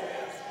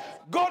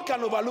 God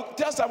can overlook.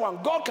 Tell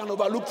someone, God can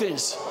overlook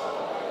things.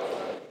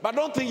 But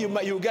don't think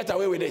you get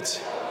away with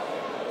it.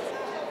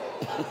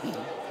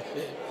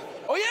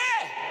 Oh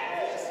yeah.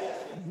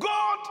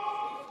 God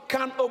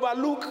can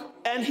overlook,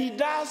 and he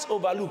does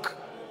overlook.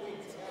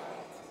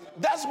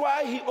 That's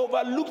why he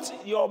overlooked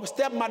your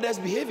stepmother's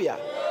behavior.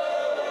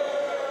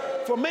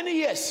 For many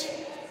years.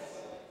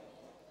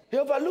 He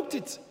overlooked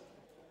it.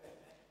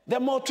 The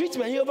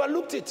maltreatment, he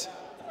overlooked it.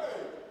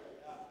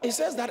 It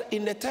says that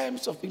in the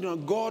times of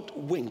ignorance, God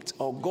winked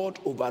or God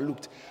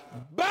overlooked.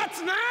 But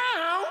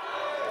now,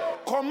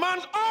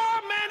 command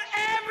all men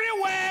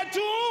everywhere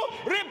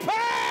to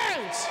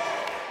repent.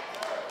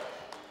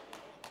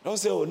 Don't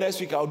say, oh, next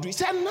week I'll do it.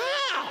 He said,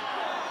 now.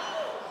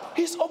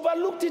 He's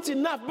overlooked it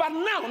enough. But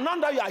now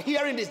that you are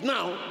hearing this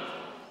now,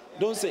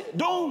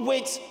 don't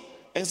wait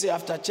and say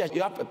after church,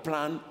 you have a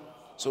plan.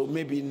 So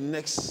maybe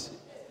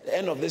the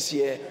end of this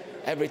year,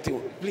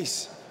 everything,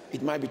 please.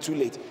 It might be too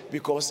late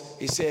because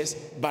he says,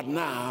 but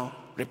now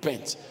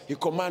repent. He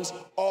commands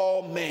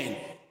all men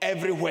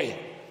everywhere.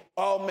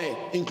 All men,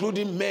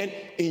 including men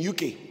in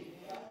UK.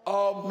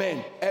 All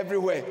men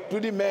everywhere,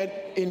 including men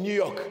in New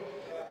York.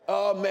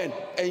 All men,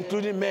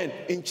 including men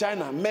in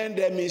China. Men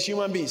there means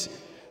human beings.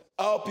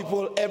 All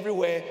people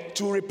everywhere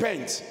to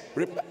repent.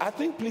 I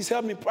think, please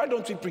help me. Why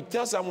don't we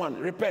tell someone,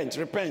 repent,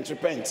 repent,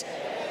 repent.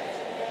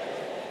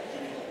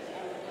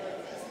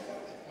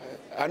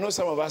 I know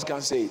some of us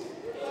can't say it.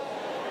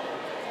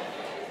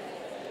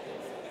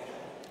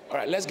 All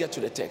right, let's get to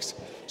the text.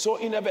 So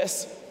in the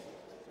verse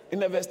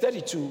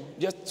 32,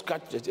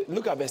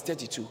 look at verse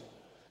 32.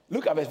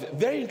 Look at verse,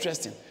 very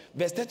interesting.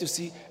 Verse 32,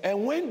 see,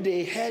 and when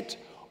they heard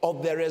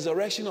of the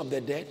resurrection of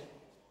the dead,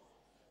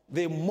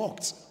 they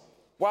mocked,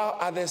 while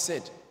others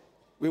said,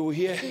 we will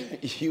hear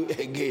you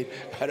again.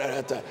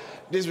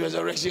 This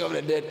resurrection of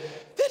the dead.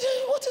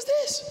 What is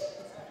this?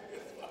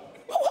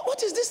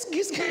 What is this?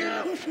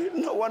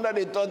 No wonder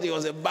they thought he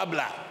was a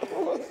babbler.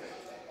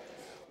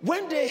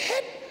 When they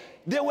heard,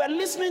 they were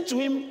listening to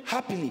him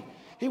happily.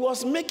 He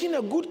was making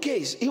a good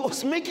case.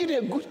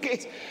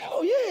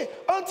 Oh, yeah.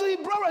 Until he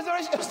brought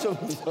resurrection.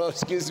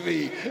 Excuse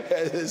me.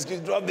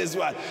 Drop this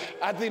one.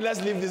 I think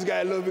let's leave this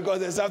guy alone because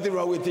there's something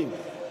wrong with him.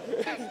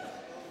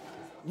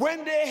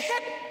 When they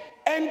heard,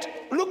 and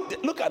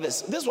look at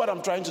this. This is what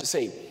I'm trying to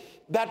say.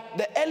 That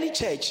the early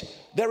church,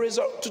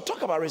 to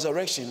talk about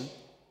resurrection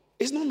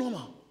is not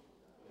normal.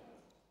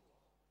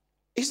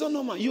 It's not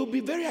normal. You'll be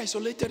very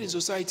isolated in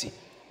society.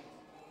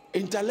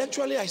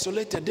 Intellectually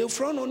isolated. They'll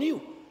frown on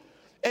you.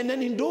 And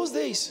then in those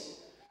days,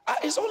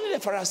 it's only the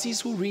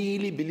Pharisees who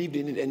really believed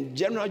in it. And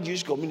general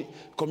Jewish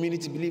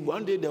community believed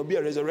one day there'll be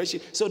a resurrection.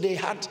 So they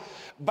had,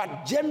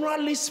 but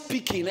generally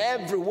speaking,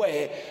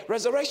 everywhere,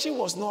 resurrection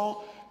was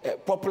not a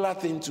popular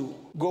thing to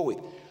go with.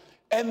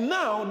 And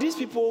now, these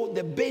people,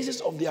 the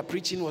basis of their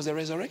preaching was the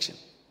resurrection.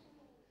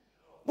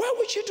 Why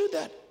would you do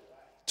that?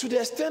 To the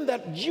extent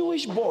that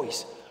Jewish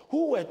boys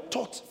who were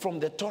taught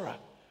from the Torah,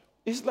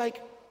 it's like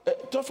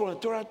taught from the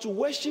Torah to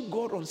worship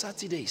God on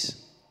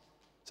Saturdays.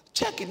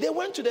 Check it. They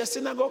went to the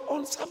synagogue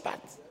on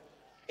Sabbath.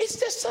 It's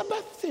the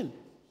Sabbath thing.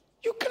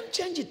 You can't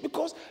change it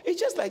because it's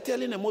just like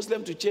telling a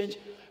Muslim to change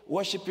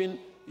worshiping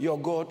your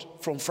God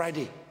from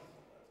Friday.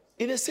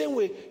 In the same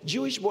way,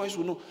 Jewish boys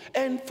will know.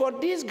 And for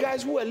these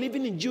guys who are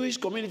living in Jewish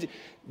community,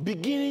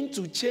 beginning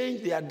to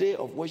change their day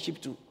of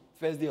worship to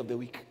first day of the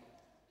week,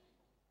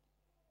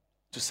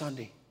 to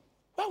Sunday.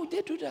 Why would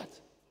they do that?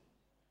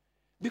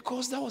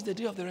 Because that was the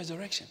day of the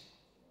resurrection.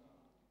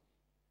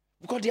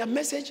 Because their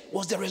message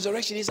was the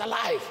resurrection is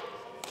alive.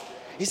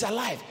 It's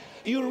alive.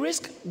 You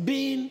risk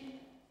being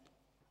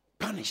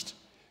punished.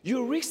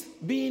 You risk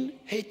being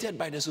hated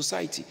by the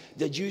society,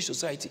 the Jewish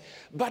society.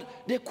 But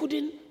they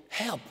couldn't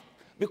help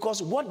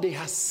because what they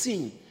had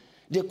seen,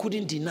 they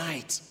couldn't deny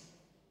it.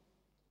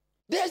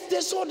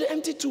 They saw the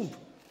empty tomb.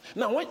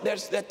 Now, when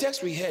there's the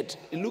text we heard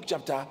in Luke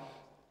chapter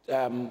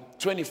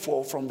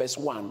 24 from verse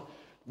 1,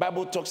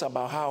 Bible talks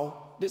about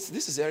how, this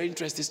is a very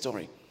interesting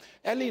story.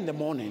 Early in the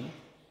morning,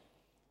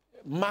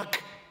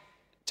 Mark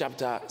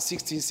chapter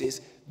 16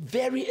 says,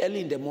 very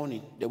early in the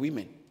morning, the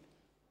women,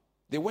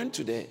 they went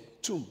to the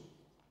tomb.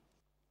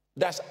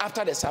 That's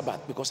after the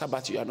Sabbath, because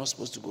Sabbath you are not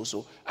supposed to go.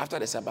 So after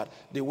the Sabbath,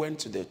 they went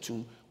to the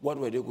tomb. What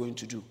were they going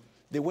to do?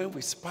 They went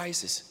with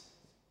spices.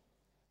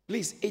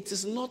 Please, it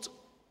is not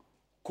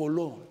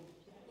cologne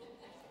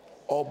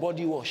or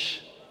body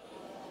wash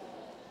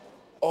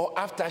or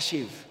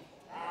aftershave.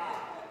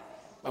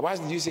 But why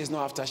did you say it's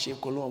not aftershave,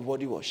 cologne, or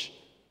body wash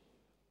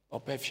or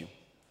perfume?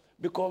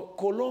 Because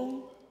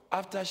cologne,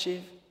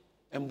 aftershave,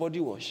 and body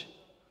wash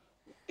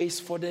is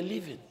for the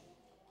living.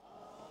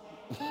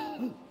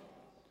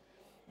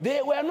 They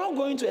were not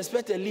going to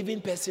expect a living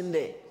person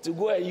there to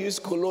go and use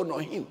cologne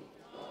on him.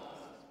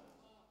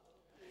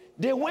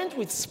 They went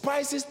with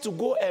spices to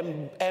go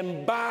and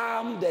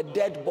embalm the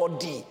dead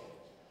body.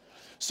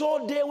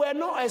 So they were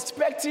not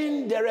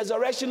expecting the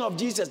resurrection of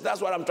Jesus.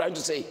 That's what I'm trying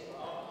to say.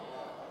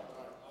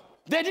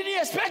 They didn't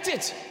expect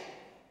it.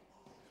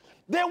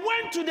 They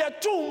went to the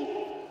tomb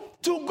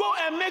to go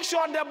and make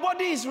sure the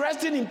body is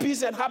resting in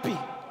peace and happy.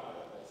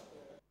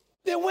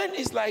 They went,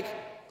 it's like,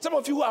 some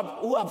of you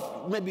who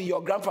have maybe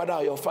your grandfather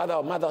or your father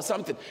or mother or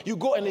something, you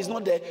go and it's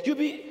not there, you'll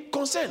be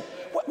concerned.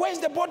 Where is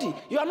the body?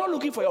 You are not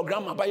looking for your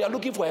grandma, but you are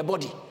looking for a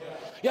body.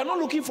 You are not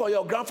looking for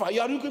your grandfather,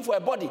 you are looking for a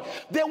body.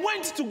 They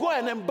went to go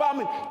and embalm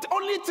him.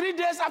 Only 3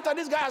 days after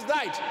this guy has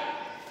died,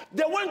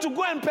 they went to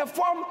go and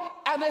perform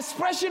an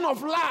expression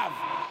of love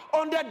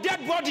on the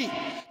dead body.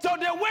 So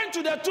they went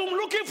to the tomb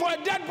looking for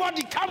a dead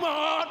body. Come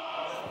on.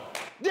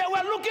 They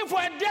were looking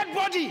for a dead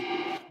body.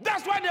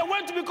 That's why they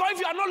went to, because if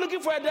you are not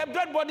looking for a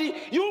dead body,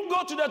 you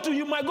go to the tomb,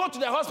 you might go to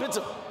the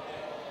hospital.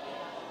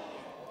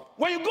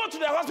 When you go to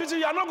the hospital,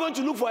 you are not going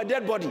to look for a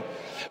dead body.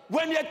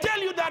 When they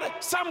tell you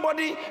that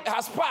somebody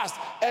has passed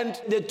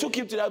and they took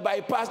him to the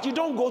bypass, you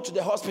don't go to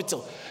the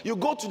hospital. You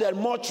go to the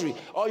mortuary,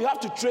 or you have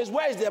to trace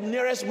where is the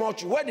nearest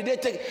mortuary. Where did they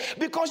take it?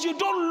 Because you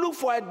don't look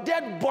for a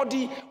dead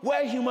body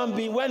where human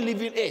being, where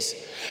living is.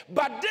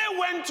 But they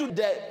went to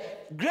the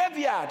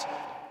graveyard,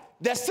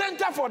 the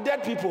center for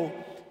dead people,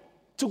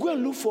 to go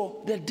and look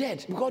for the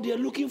dead, because they are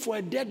looking for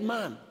a dead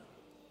man.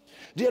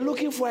 They are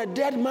looking for a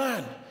dead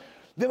man.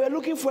 They were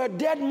looking for a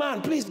dead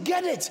man. Please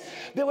get it.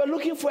 They were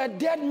looking for a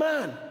dead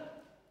man.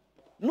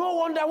 No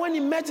wonder when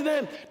he met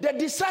them, the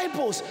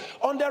disciples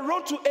on the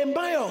road to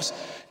Emmaus,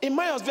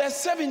 verse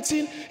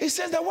 17, he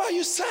says that, why are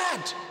you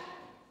sad?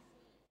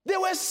 They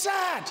were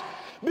sad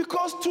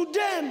because to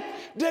them,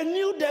 they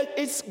knew that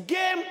it's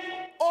game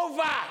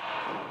over.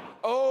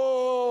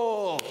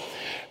 Oh,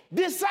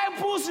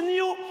 disciples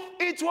knew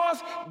it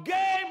was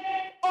game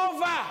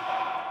over.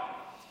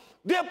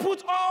 They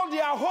put all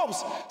their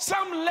hopes.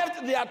 Some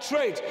left their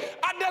trade,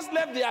 others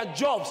left their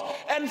jobs,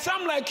 and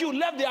some like you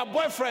left their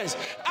boyfriends,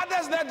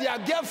 others left their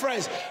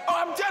girlfriends. Oh,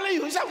 I'm telling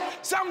you,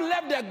 some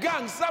left their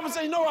gang. Some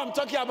say, you know what I'm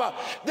talking about.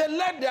 They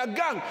left their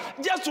gang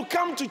just to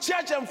come to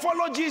church and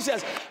follow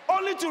Jesus,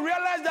 only to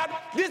realize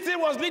that this thing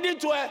was leading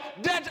to a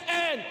dead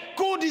end,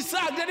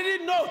 cul-de-sac. They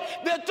didn't know.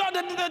 They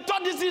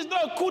thought this is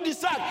not a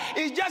cul-de-sac.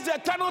 It's just a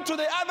tunnel to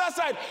the other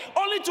side,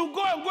 only to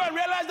go and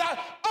realize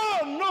that, oh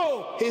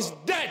no, he's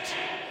dead.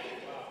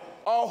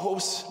 All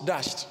hopes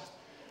dashed.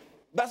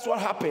 That's what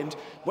happened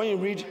when you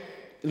read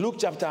Luke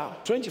chapter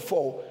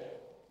 24,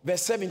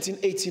 verse 17,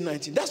 18,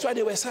 19. That's why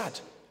they were sad.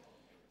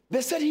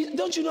 They said,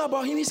 don't you know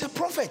about him? He's a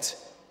prophet.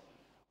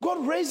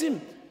 God raised him.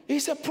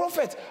 He's a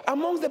prophet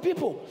amongst the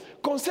people.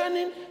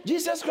 Concerning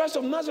Jesus Christ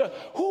of Nazareth,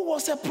 who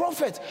was a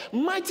prophet,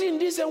 mighty in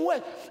this and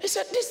what. He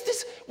said,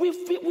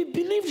 we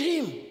believed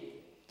him.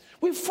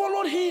 We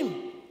followed him.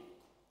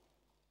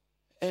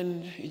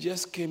 And he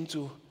just came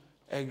to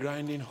a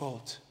grinding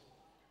halt.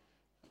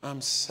 I'm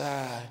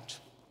sad.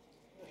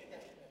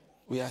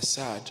 We are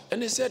sad.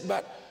 And they said,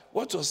 but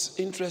what was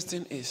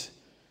interesting is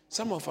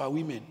some of our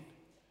women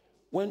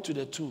went to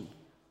the tomb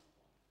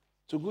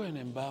to go and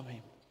embalm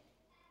him.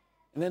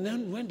 And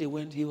then when they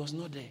went, he was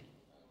not there.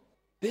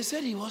 They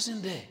said he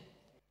wasn't there.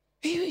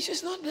 He was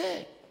just not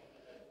there.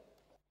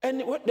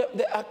 And what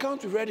the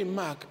account we read in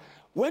Mark,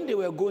 when they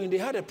were going, they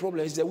had a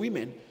problem. It's the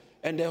women.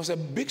 And there was a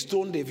big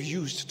stone they've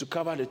used to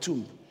cover the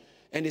tomb.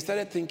 And they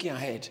started thinking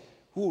ahead,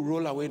 who will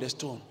roll away the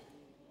stone?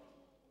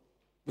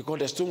 Because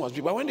the stone was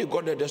big. But when they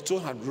got there, the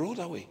stone had rolled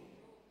away.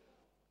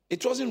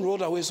 It wasn't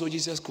rolled away so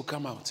Jesus could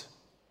come out.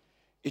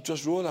 It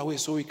was rolled away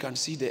so we can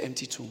see the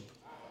empty tomb.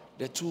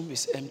 The tomb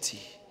is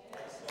empty.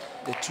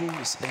 The tomb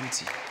is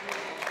empty.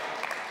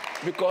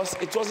 Because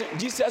it wasn't,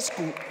 Jesus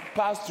could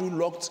pass through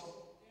locked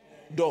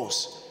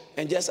doors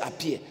and just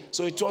appear.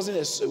 So it wasn't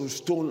a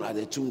stone at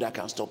the tomb that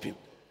can stop him.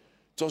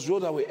 It was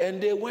rolled away.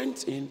 And they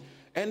went in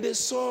and they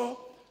saw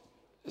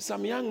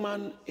some young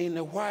man in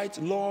a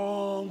white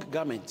long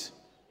garment.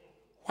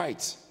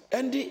 White.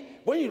 And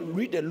when you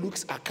read the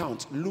Luke's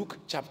account, Luke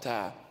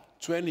chapter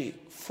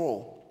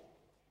 24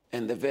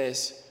 and the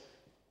verse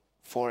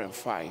 4 and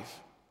 5.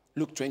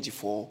 Luke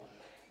 24,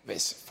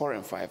 verse 4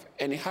 and 5.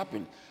 And it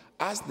happened,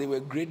 as they were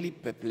greatly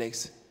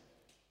perplexed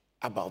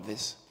about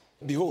this,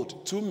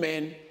 behold, 2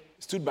 men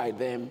stood by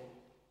them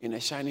in a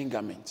shining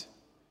garment.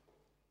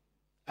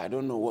 I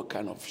don't know what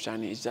kind of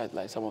shining. It's just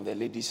like some of the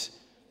ladies'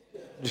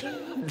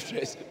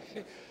 dress.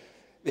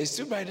 They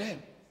stood by them.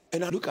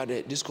 And I look at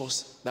the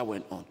discourse that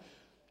went on.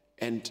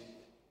 And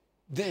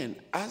then,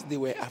 as they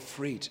were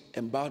afraid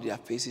and bowed their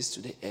faces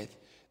to the earth,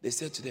 they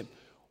said to them,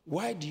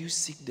 why do you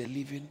seek the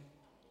living?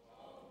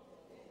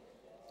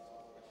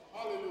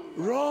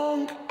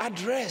 Wrong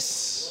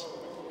address.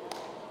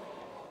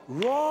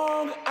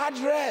 Wrong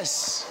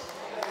address.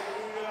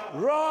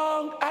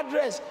 Wrong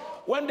address.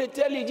 When they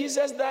tell you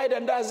Jesus died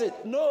and that's it.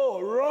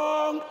 No,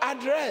 wrong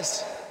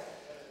address.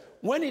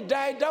 When he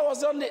died, that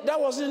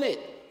wasn't it.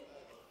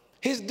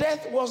 His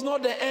death was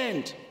not the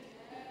end.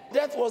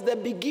 Death was the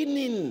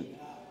beginning.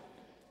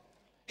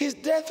 His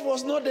death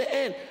was not the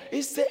end.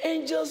 It's the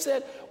angel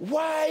said,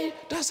 why?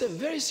 That's a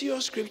very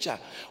serious scripture.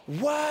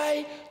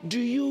 Why do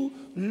you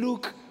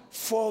look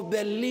for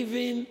the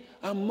living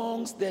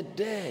amongst the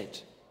dead?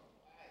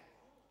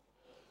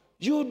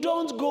 You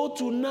don't go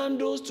to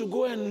Nando's to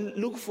go and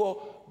look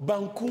for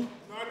Banku.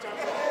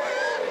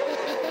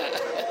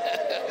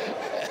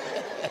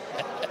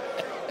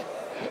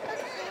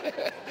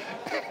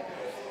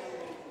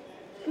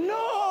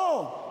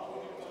 No.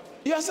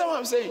 You understand what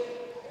I'm saying?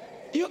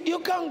 You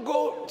can't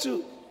go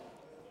to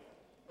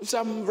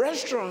some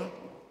restaurant,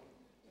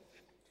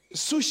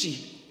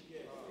 sushi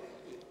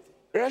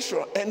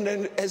restaurant, and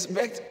then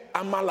expect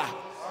amala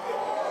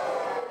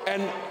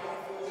and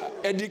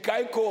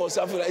edikaiko or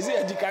something like that.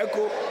 Is it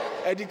edikaiko?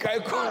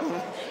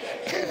 Edikaiko.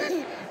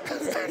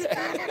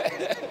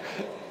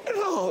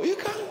 No, you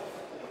can't.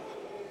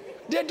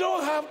 They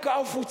don't have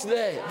cow foot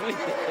there.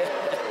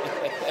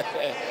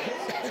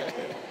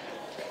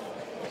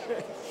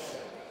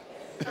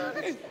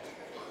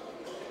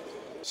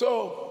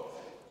 So,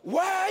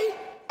 why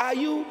are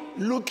you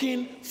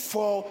looking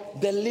for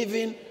the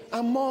living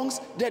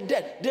amongst the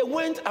dead? They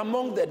went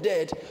among the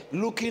dead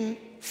looking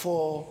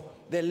for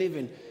the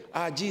living.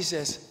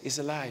 Jesus is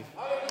alive.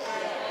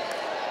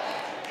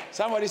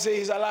 Somebody say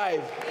he's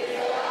alive.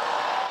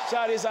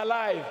 Shout, he's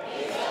alive.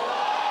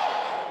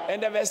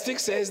 And the verse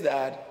 6 says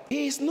that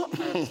he's not.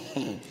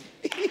 Listen,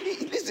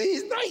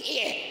 he's not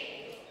here.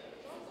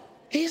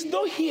 He's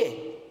not here.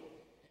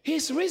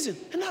 He's risen.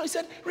 And now he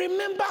said,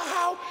 remember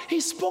how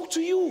he spoke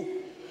to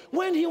you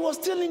when he was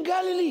still in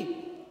Galilee.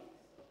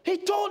 He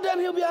told them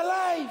he'll be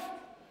alive.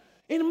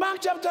 In Mark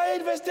chapter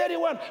 8, verse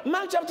 31,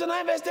 Mark chapter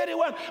 9, verse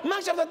 31,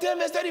 Mark chapter 10,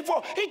 verse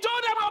 34, he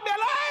told them I'll be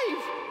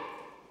alive.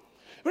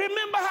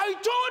 Remember how he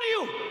told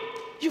you.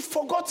 You've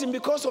forgotten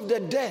because of the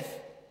death.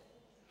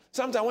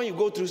 Sometimes when you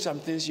go through some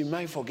things, you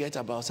might forget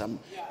about some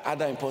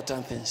other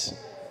important things.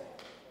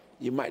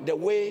 You might, the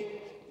way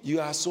you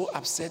are so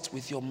upset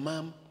with your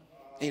mom,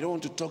 and you don't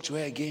want to talk to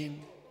her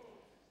again.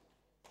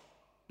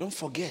 Don't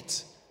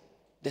forget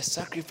the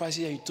sacrifice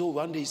here. You told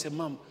one day, you said,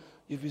 Mom,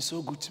 you've been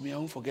so good to me, I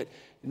won't forget.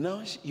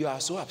 Now you are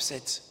so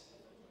upset.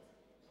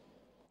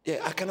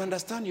 Yeah, I can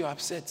understand you're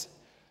upset.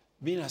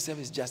 Being upset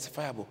is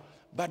justifiable.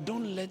 But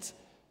don't let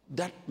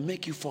that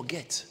make you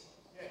forget.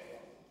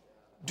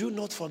 Do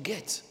not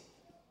forget.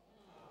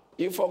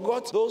 You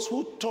forgot those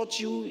who taught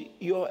you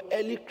your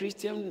early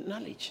Christian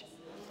knowledge.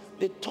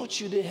 They taught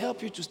you, they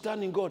help you to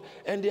stand in God.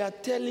 And they are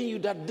telling you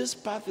that this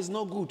path is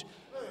not good.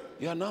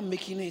 You are now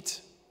making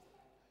it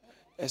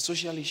a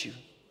social issue.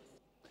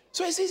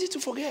 So it's easy to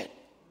forget.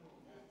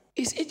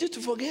 It's easy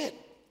to forget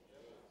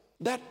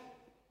that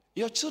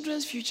your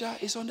children's future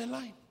is on the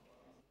line.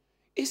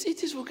 It's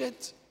easy to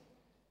forget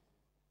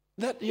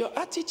that your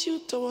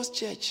attitude towards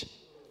church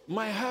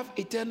might have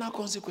eternal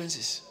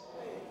consequences.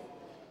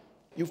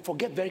 You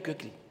forget very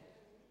quickly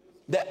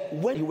that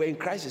when you were in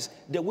crisis,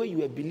 the way you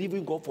were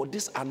believing God for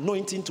this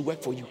anointing to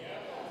work for you.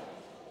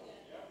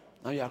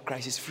 Now you are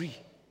crisis free.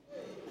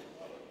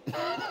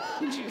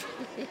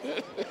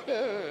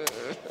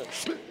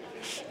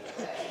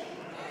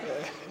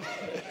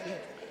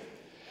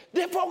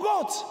 They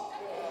forgot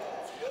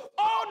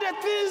all the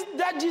things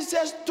that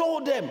Jesus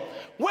told them.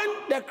 When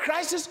the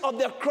crisis of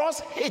the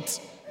cross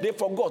hit, they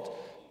forgot.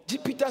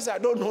 Peter said, I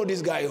don't know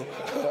this guy.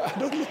 I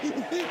don't know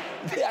him.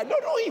 I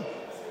don't know him.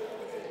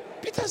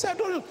 Peter said, I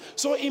don't know.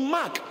 So in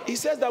Mark, he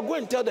says that go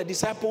and tell the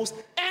disciples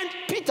and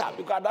Peter,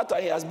 because at that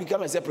time he has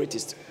become a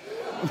separatist.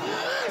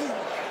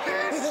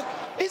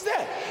 He's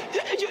there.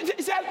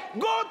 He said,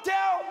 go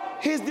tell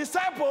his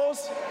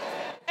disciples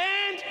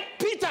and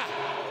Peter.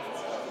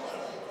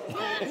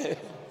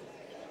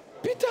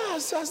 Peter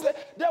says,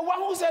 the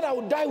one who said, I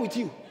will die with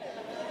you.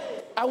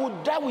 I will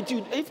die with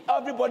you. If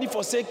everybody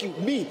forsake you,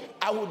 me,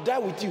 I will die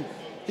with you.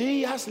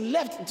 He has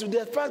left to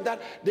the fact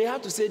that they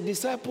have to say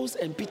disciples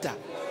and Peter.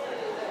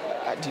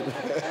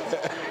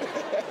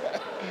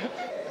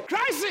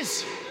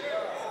 Crisis.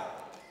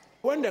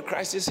 When the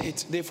crisis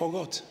hit, they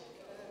forgot.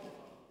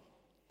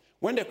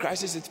 When the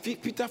crisis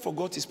hit, Peter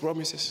forgot his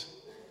promises.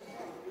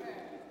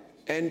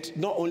 And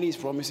not only his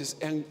promises,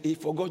 and he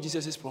forgot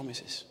Jesus'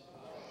 promises.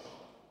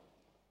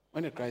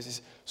 When the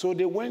crisis. So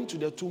they went to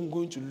the tomb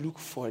going to look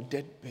for a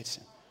dead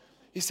person.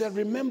 He said,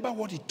 remember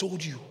what he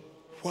told you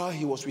while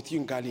he was with you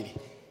in Galilee.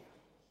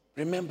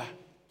 Remember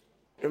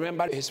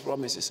his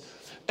promises.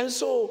 And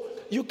so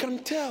you can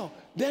tell,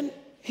 then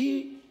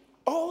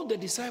all the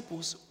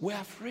disciples were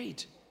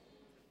afraid.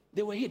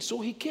 They were hid.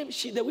 So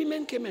the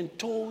women came and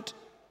told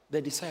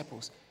the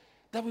disciples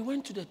that we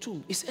went to the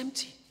tomb. It's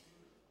empty.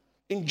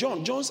 In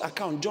John's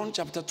account, John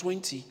chapter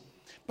 20,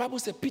 Bible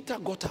says Peter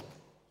got up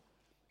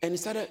and he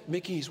started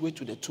making his way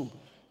to the tomb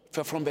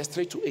from verse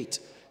 3 to 8.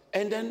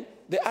 And then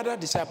the other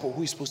disciple,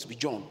 who is supposed to be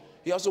John,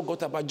 he also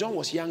got up, but John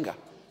was younger.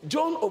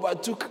 John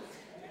overtook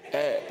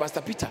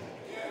Pastor Peter.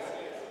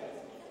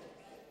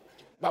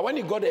 But when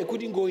he got there, he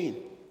couldn't go in.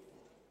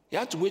 He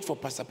had to wait for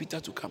Pastor Peter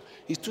to come.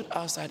 He stood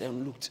outside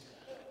and looked.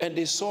 And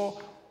they saw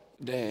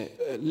the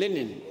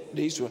linen,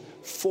 the Israel,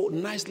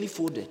 nicely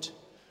folded.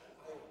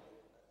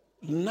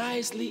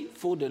 Nicely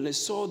folded. They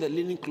saw the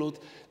linen cloth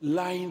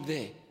lying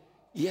there.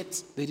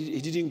 Yet, he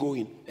didn't go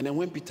in. And then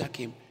when Peter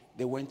came,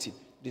 they went in.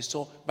 They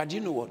saw, but you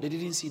know what? They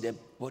didn't see the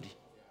body.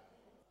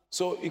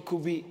 So it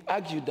could be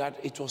argued that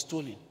it was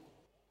stolen.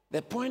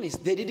 The point is,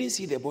 they didn't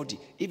see the body.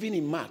 Even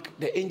in Mark,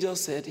 the angel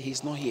said,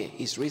 he's not here,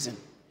 he's risen.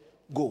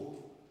 Go.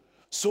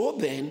 So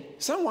then,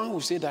 someone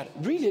will say that,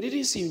 really, they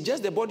didn't see him,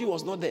 just the body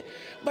was not there.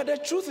 But the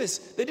truth is,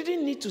 they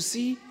didn't need to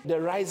see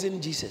the rising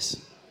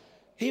Jesus.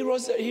 He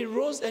rose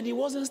and he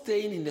wasn't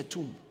staying in the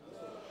tomb.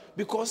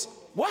 Because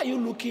why are you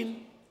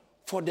looking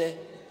for the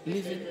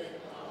living?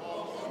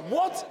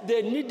 What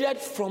they needed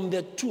from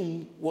the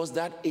tomb was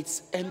that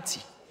it's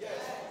empty.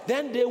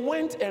 Then they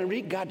went and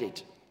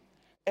regarded.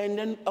 And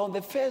then on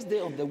the first day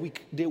of the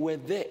week, they were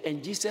there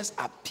and Jesus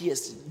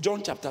appears.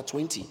 John chapter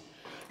 20.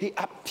 He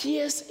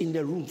appears in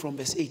the room from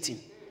verse 18.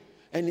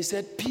 And he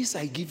said, peace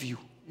I give you,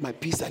 my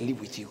peace I leave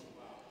with you.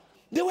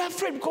 They were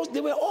afraid because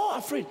they were all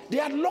afraid. They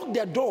had locked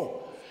their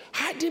door,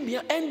 hiding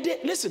behind. And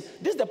listen,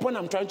 this is the point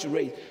I'm trying to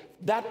raise.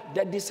 That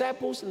the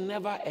disciples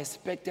never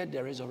expected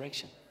the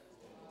resurrection.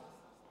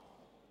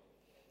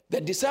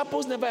 The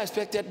disciples never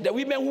expected. The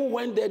women who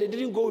went there, they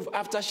didn't go with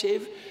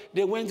aftershave.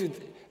 They went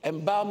with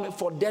embalming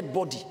for dead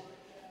body.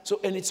 So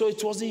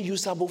it wasn't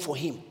usable for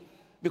him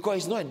because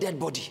it's not a dead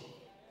body.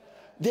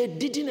 They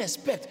didn't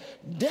expect.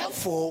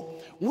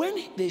 Therefore, when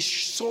they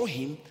saw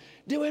him,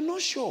 they were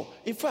not sure.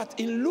 In fact,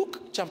 in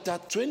Luke chapter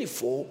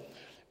 24,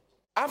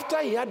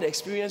 after he had the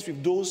experience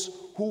with those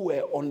who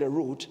were on the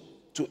road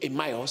to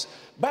Emmaus,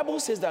 Bible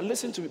says that,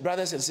 listen to me,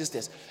 brothers and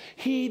sisters,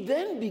 he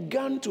then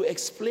began to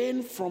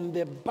explain from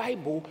the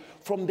Bible,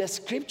 from the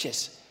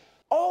scriptures,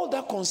 all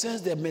that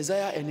concerns the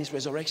Messiah and his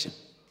resurrection.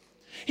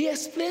 He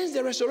explains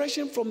the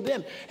resurrection from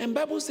them. And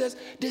Bible says,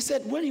 they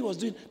said, when he was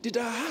doing, did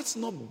our hearts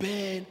not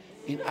burn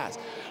in us?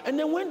 And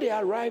then when they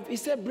arrived, he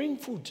said, bring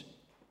food.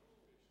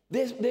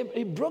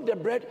 He broke the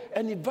bread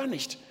and he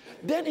vanished.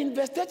 Then in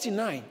verse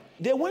 39,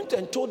 they went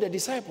and told the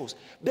disciples.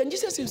 Then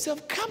Jesus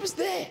himself comes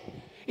there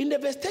in the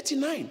verse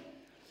 39.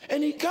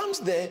 And he comes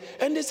there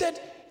and they said,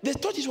 they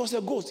thought it was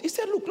a ghost. He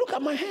said, look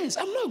at my hands.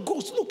 I'm not a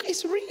ghost. Look,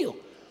 it's real.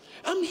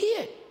 I'm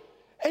here.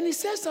 And he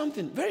said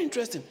something very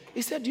interesting.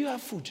 He said, do you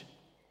have food?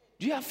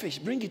 Do you have fish?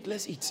 Bring it,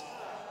 let's eat.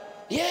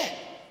 Yeah,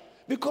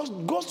 because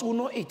ghosts will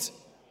not eat.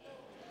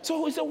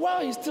 So he said,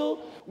 while he's still,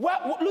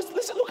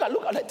 listen, look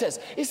at the text.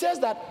 It says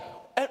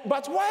that,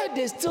 but while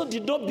they still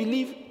did not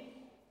believe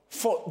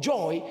for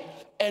joy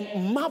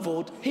and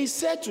marveled, he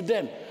said to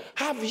them,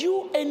 have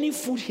you any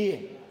food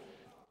here?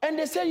 And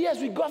they said, yes,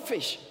 we got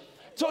fish.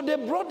 So they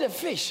brought the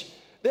fish,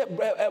 the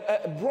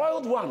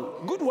broiled one,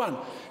 good one,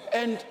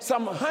 and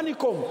some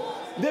honeycomb.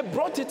 They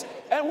brought it,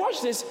 and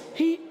watch this,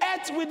 he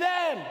ate with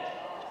them.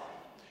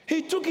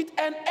 He took it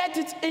and ate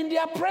it in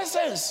their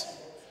presence.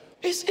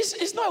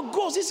 It's not a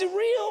ghost, it's a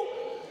real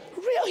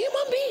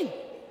human being.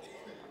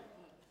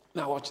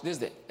 Now watch, this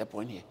is the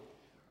point here.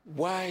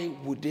 Why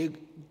would they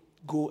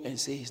go and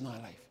say he's not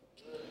alive?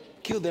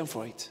 Kill them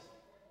for it.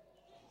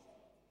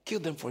 Kill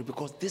them for it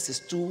because this is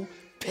too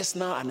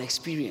personal an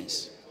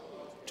experience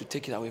to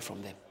take it away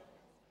from them.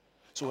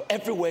 So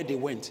everywhere they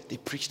went, they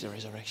preached the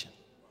resurrection.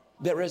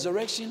 The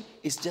resurrection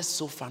is just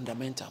so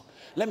fundamental.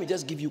 Let me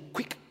just give you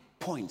quick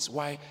points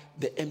why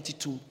the empty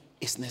tomb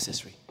is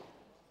necessary.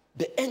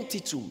 The empty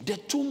tomb, the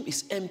tomb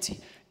is empty.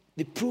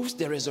 It proves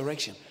the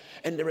resurrection.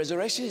 And the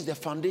resurrection is the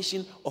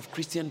foundation of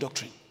Christian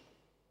doctrine.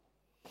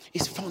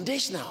 It's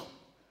foundational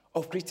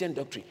of Christian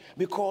doctrine.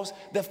 Because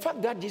the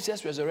fact that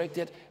Jesus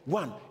resurrected,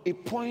 one,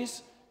 it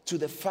points to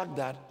the fact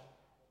that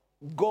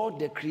God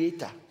the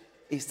Creator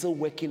is still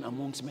working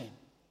amongst men.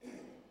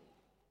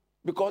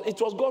 Because it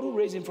was God who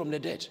raised him from the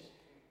dead.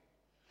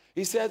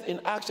 He said in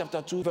Acts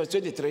chapter 2, verse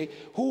 23,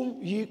 whom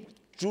ye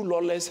through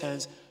lawless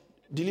hands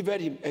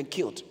delivered him and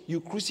killed. You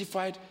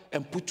crucified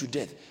and put to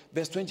death.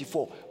 Verse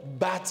 24,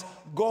 but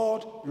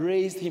God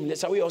raised him.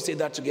 Shall we all say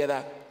that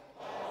together?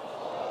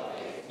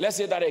 Let's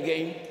say that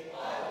again.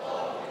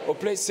 Oh,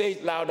 please say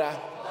it louder.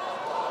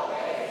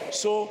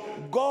 So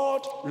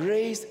God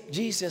raised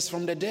Jesus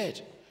from the dead.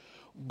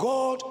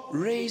 God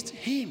raised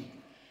him.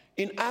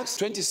 In Acts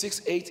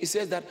 26:8, it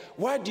says that,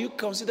 why do you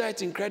consider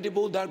it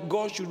incredible that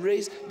God should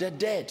raise the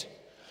dead?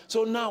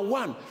 So now,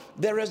 one,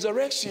 the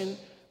resurrection,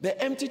 the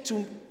empty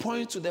tomb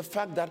points to the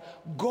fact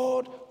that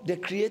God, the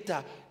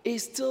Creator,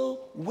 is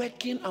still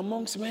working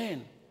amongst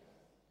men.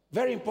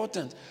 Very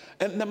important.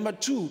 And number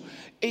two,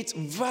 it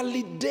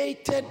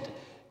validated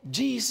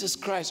Jesus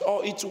Christ,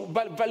 or it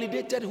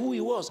validated who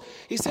he was.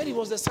 He said he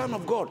was the Son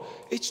of God.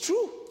 It's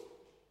true.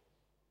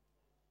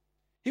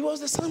 He was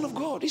the Son of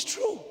God. It's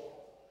true.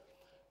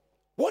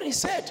 What he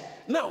said.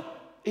 Now,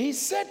 he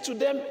said to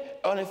them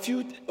on a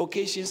few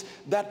occasions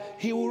that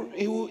he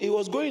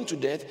was going to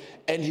death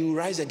and he will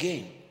rise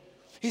again.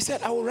 He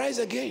said, I will rise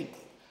again.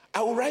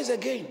 I will rise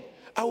again.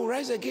 I will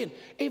rise again.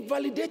 It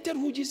validated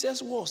who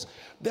Jesus was.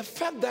 The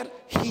fact that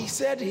he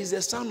said he's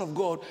the Son of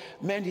God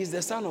meant he's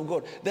the Son of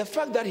God. The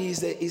fact that he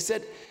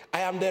said, I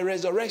am the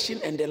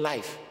resurrection and the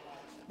life,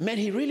 meant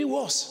he really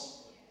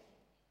was.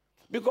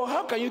 Because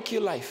how can you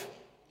kill life?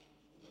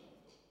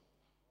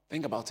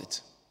 Think about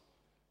it.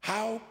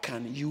 How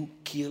can you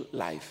kill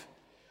life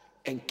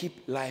and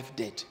keep life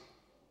dead?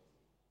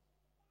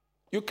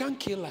 You can't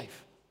kill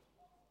life.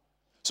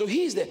 So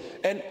he's there.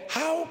 And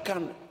how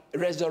can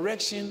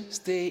resurrection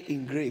stay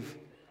in grave?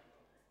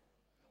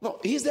 No,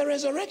 he's the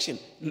resurrection.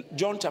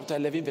 John chapter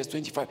 11 verse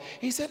 25.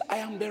 He said, I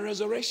am the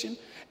resurrection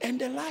and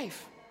the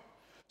life.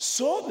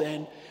 So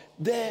then,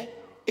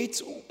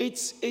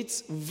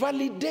 it's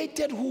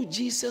validated who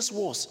Jesus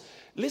was.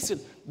 Listen,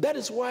 that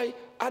is why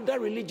other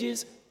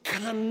religions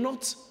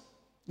cannot,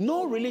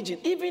 no religion,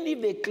 even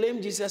if they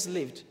claim Jesus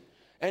lived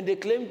and they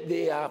claim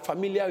they are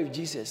familiar with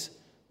Jesus,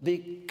 they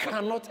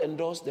cannot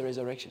endorse the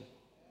resurrection.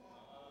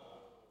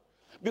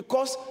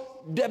 Because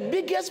the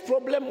biggest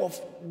problem of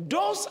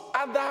those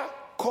other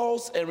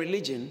cults and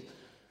religion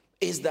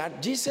is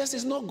that Jesus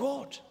is not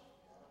God.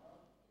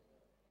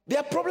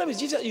 Their problem is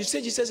Jesus. You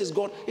say Jesus is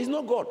God, he's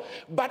not God.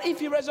 But if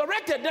he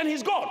resurrected, then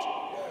he's God.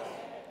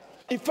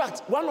 In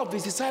fact, one of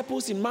his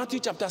disciples in Matthew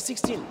chapter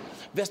 16,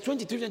 verse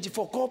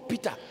 23-24, called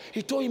Peter,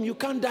 he told him, you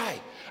can't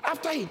die.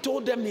 After he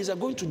told them he's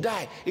going to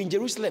die in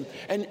Jerusalem,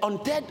 and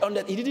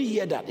he didn't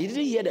hear that. He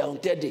didn't hear that on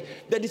third day.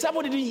 The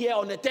disciple didn't hear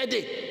on the third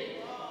day.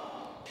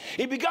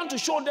 He began to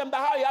show them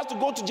that how he has to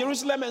go to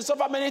Jerusalem and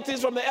suffer many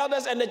things from the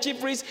elders and the chief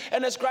priests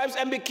and the scribes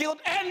and be killed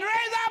and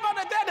raised up on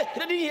the third day. He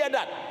didn't hear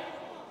that.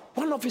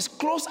 One of his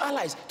close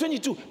allies,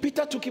 22,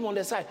 Peter took him on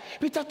the side.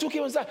 Peter took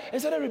him on the side and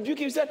started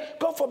rebuking him. He said,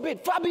 God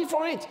forbid, far be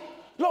from it.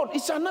 Lord,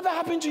 it shall never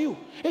happen to you.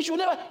 It should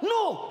never.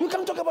 No, you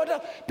can't talk about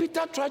that.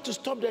 Peter tried to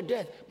stop the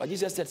death, but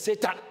Jesus said,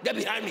 Satan, get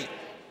behind me.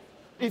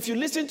 If you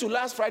listen to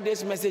last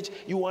Friday's message,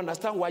 you will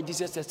understand why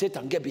Jesus said,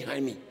 Satan, get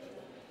behind me.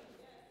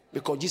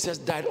 Because Jesus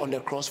died on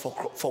the cross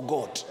for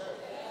God.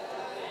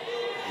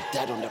 He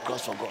died on the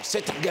cross for God.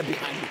 Satan, get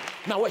behind me.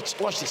 Now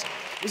watch this.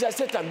 He said,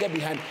 Satan, get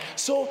behind me.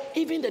 So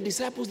even the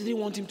disciples didn't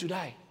want him to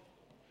die.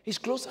 His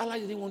close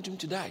allies didn't want him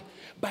to die.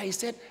 But he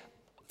said,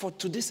 for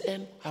to this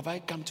end have I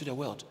come to the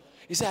world.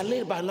 He said, I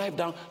laid my life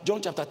down,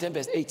 John chapter 10,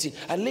 verse 18.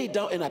 I laid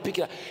down and I picked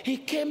it up. He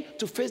came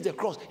to face the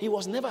cross. He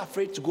was never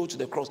afraid to go to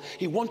the cross.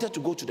 He wanted to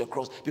go to the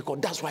cross because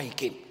that's why he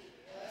came.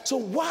 So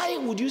why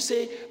would you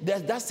say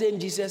that that same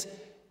Jesus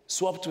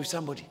swapped with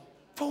somebody?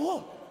 For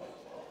what?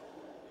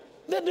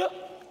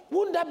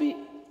 Wouldn't that be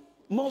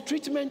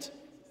maltreatment?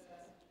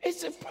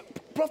 It's a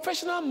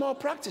professional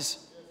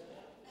malpractice.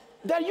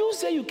 That you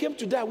say you came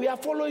to die, we are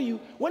following you.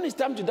 When it's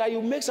time to die,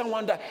 you make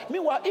someone die.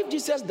 Meanwhile, if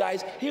Jesus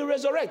dies, he'll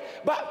resurrect.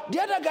 But the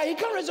other guy, he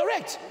can't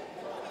resurrect.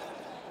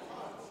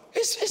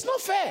 It's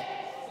not fair.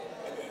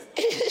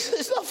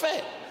 It's not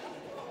fair.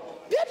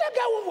 The other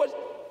guy was.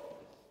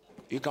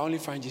 You can only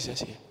find Jesus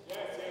here.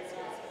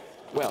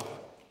 Well,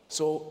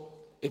 so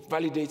it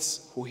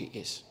validates who he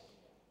is.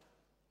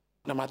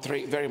 Number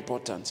 3, very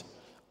important.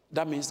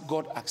 That means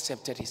God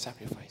accepted his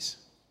sacrifice.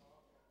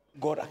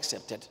 God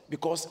accepted.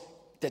 Because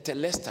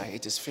Tetelestai,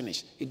 it is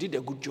finished. He did a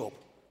good job.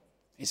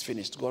 It's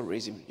finished. God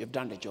raised him. You've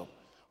done the job.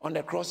 On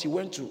the cross, he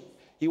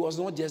was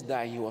not just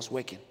dying, he was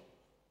working.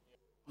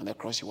 On the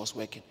cross, he was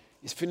working.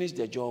 He's finished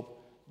the job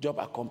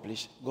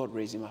accomplished. God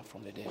raised him up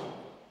from the dead.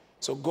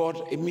 So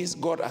it means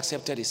God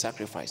accepted his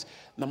sacrifice.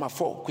 Number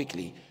 4,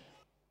 quickly.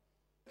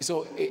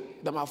 So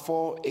number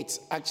 4, it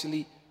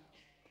actually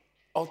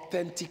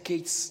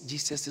authenticates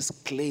Jesus'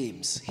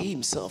 claims, he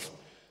himself.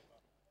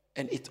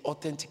 And it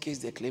authenticates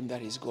the claim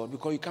that he's God.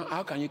 Because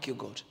how can you kill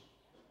God?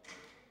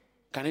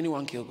 Can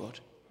anyone kill God?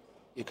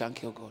 You can't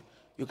kill God.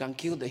 You can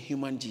kill the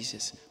human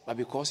Jesus, but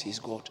because he's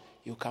God,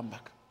 you come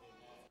back.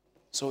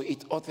 So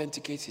it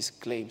authenticates his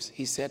claims.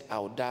 He said,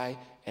 I'll die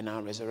and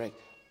I'll resurrect.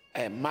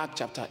 Mark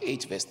chapter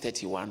 8 verse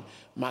 31,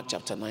 Mark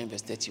chapter 9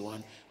 verse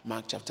 31,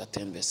 Mark chapter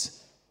 10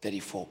 verse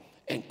 34.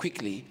 And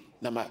quickly,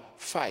 number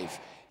 5,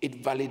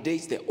 it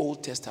validates the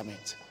Old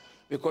Testament.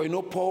 Because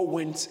Paul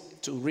went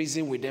to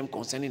reason with them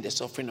concerning the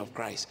suffering of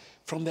Christ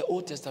from the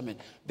Old Testament.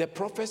 The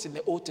prophets in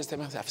the Old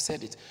Testament have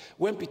said it.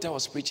 When Peter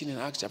was preaching in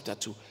Acts chapter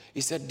 2,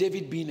 he said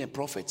David being a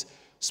prophet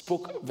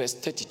spoke, verse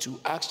 32,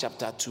 Acts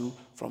chapter 2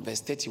 from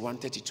verse 31,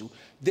 32.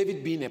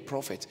 David being a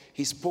prophet,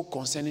 he spoke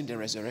concerning the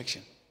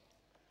resurrection.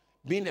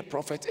 Being a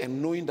prophet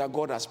and knowing that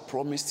God has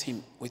promised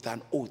him with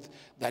an oath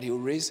that he will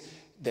raise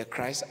the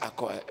Christ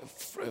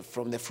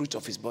from the fruit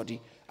of his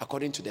body,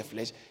 according to the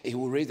flesh, he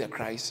will raise the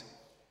Christ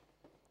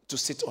to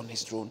sit on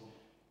his throne.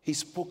 He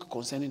spoke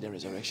concerning the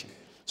resurrection.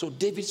 So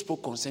David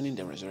spoke concerning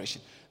the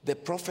resurrection. The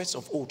prophets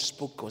of old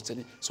spoke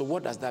concerning. So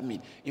what does that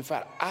mean? In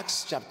fact,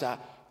 Acts chapter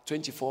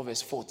 24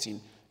 verse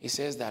 14, it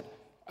says that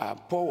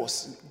Paul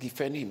was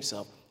defending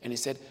himself and he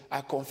said,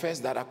 I confess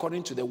that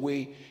according to the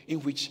way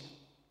in which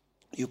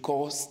you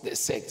call the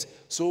sect,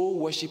 so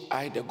worship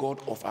I the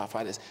God of our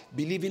fathers,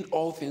 believing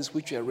all things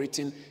which were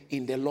written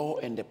in the law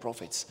and the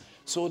prophets.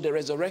 So the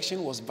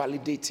resurrection was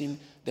validating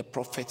the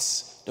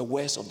prophets, the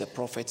words of the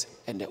prophets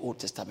and the Old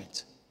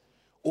Testament.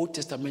 Old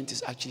Testament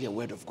is actually a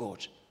word of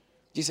God.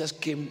 Jesus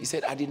came, he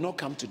said, I did not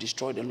come to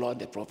destroy the law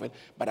and the prophet,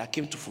 but I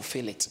came to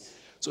fulfill it.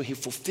 So he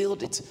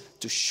fulfilled it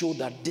to show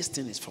that this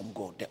thing is from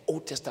God. The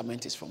Old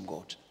Testament is from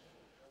God.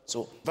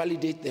 So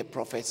validate the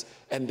prophets.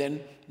 And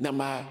then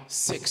number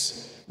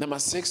six. Number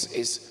 6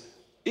 is,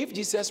 if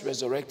Jesus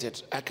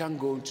resurrected, I can't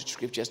go into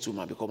scriptures too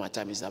much because my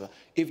time is up.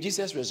 If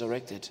Jesus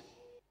resurrected,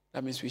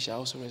 that means we shall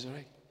also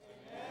resurrect.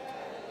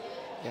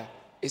 Yeah.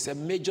 It's a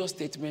major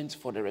statement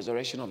for the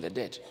resurrection of the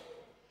dead.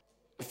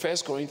 1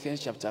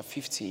 Corinthians chapter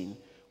 15,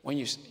 when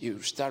you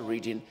start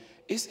reading,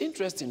 it's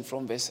interesting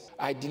from verse,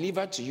 I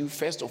delivered to you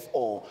first of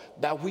all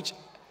that which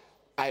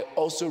I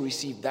also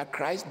received, that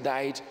Christ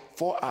died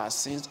for our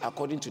sins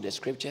according to the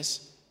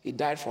scriptures. He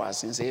died for our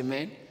sins.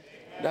 Amen.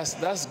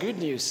 That's good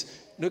news.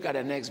 Look at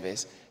the next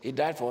verse. He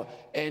died for,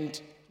 and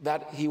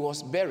that he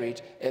was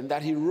buried, and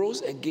that he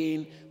rose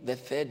again the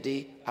third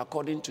day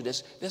according to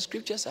this. The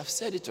scriptures have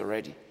said it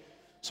already.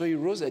 So he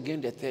rose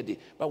again the third day.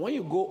 But when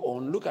you go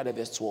on, look at the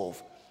verse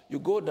 12. You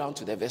go down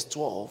to the verse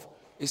 12.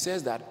 It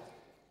says that,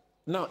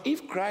 now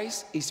if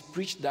Christ is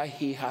preached that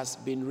he has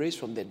been raised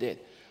from the dead,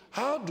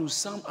 how do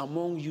some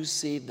among you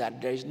say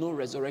that there is no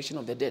resurrection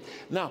of the dead?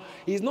 Now,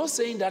 he's not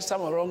saying that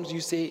some among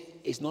you say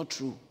it's not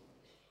true.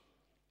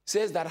 He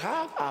says that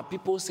how are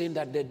people saying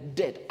that the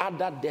dead,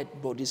 other dead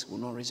bodies will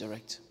not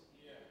resurrect?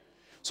 Yeah.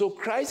 So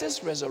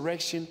Christ's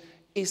resurrection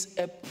is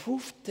a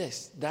proof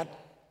test that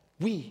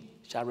we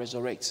shall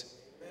resurrect.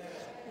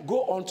 Amen.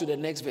 Go on to the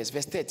next verse,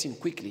 verse 13,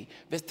 quickly.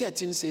 Verse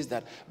 13 says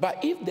that,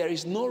 but if there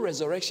is no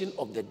resurrection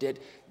of the dead,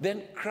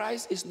 then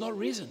Christ is not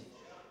risen.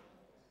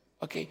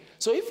 Okay,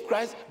 so if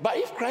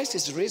Christ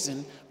is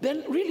risen,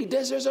 then really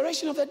there's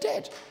resurrection of the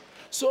dead.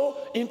 So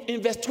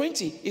in verse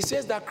 20, it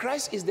says that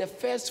Christ is the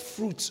first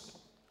fruit.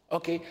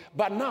 Okay,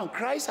 but now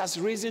Christ has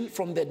risen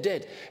from the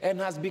dead and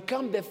has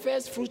become the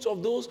first fruit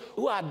of those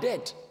who are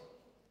dead.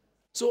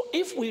 So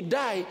if we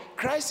die,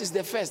 Christ is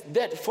the first.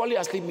 Dead, falling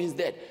asleep means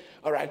dead.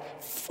 All right,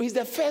 he's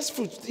the first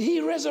fruit.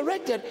 He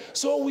resurrected,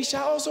 so we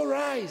shall also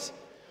rise.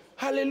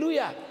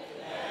 Hallelujah.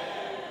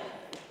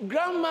 Amen.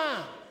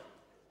 Grandma,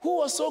 who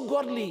was so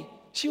godly,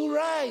 she will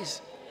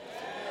rise.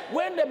 Amen.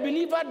 When the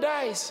believer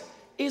dies,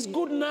 it's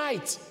good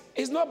night.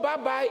 It's not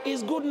bye-bye,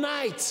 it's good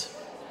night.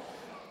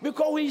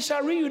 Because we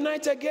shall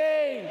reunite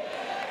again.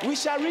 We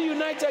shall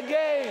reunite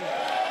again.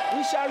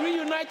 We shall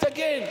reunite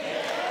again.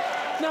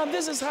 Now,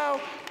 this is how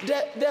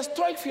the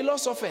Stoic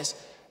philosophers,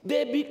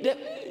 the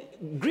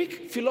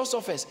Greek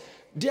philosophers,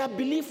 their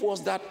belief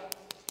was that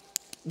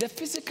the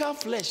physical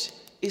flesh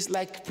is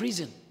like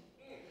prison.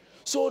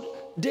 So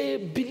they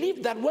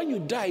believe that when you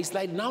die, it's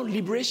like now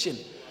liberation.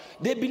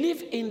 They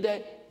believe in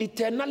the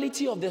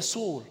eternality of the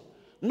soul,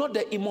 not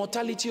the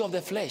immortality of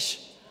the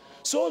flesh.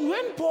 So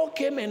when Paul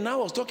came and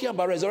now was talking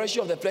about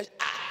resurrection of the flesh,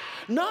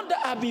 now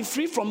that I've been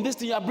free from this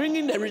thing, you are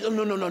bringing the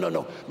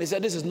no. They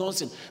said this is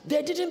nonsense.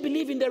 They didn't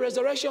believe in the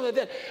resurrection of the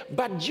dead.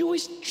 But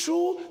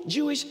true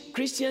Jewish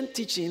Christian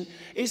teaching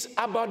is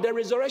about the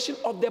resurrection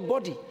of the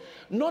body,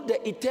 not the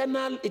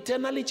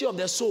eternality of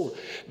the soul.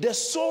 The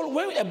soul,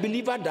 when a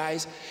believer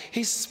dies,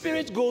 his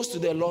spirit goes to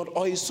the Lord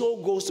or his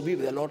soul goes to be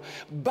with the Lord.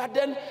 But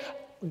then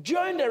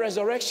during the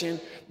resurrection,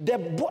 the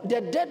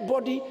dead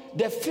body,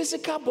 the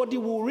physical body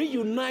will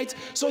reunite.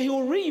 So he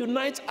will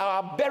reunite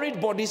our buried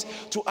bodies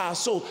to our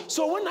soul.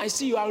 So when I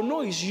see you, I'll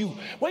know it's you.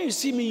 When you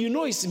see me, you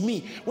know it's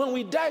me. When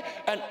we die,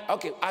 and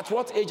okay, at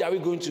what age are we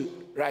going to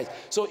rise?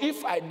 So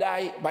if I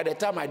die, by the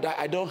time I die,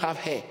 I don't have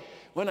hair.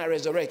 When I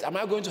resurrect, am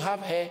I going to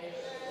have hair?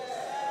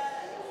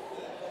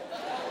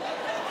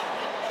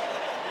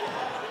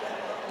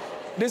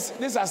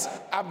 This has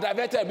I've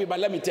diverted me, but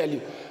let me tell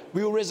you,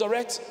 we will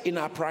resurrect in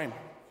our prime.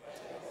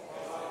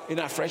 In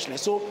our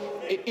freshness. So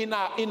in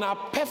our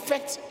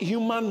perfect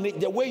human nature,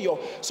 the way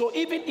so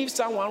even if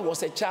someone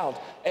was a child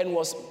and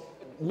was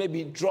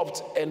maybe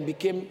dropped and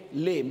became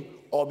lame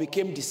or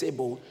became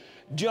disabled,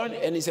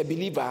 and is a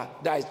believer,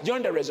 dies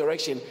during the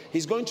resurrection,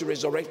 he's going to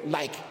resurrect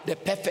like the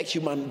perfect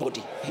human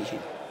body.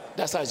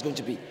 That's how it's going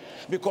to be.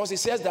 Because he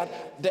says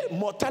that the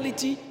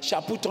mortality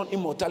shall put on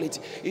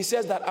immortality. He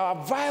says that our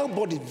vile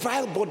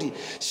body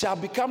shall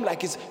become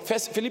like his,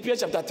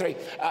 Philippians chapter 3,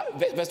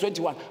 verse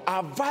 21.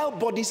 Our vile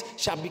bodies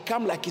shall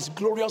become like his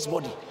glorious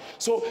body.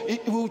 So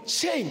it will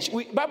change.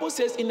 Bible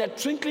says in a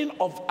twinkling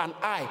of an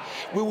eye,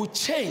 we will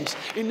change.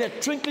 In a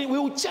twinkling, we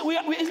will change.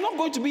 It's not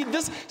going to be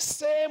this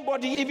same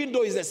body, even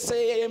though it's the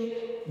same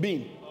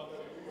being.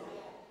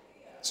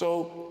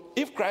 So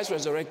if Christ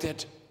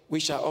resurrected, we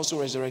shall also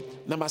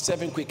resurrect. Number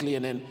 7 quickly,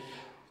 and then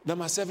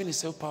number 7 is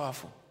so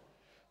powerful.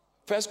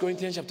 1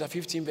 Corinthians chapter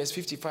 15, verse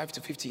 55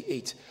 to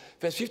 58.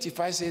 Verse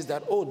 55 says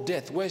that, oh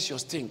death, where's your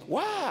sting?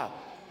 Wow.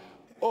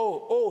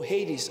 Oh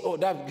Hades. Oh,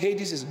 that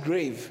Hades is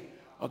grave.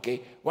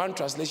 Okay. One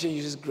translation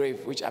uses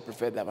grave, which I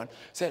prefer that one.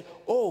 Said,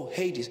 oh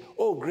Hades,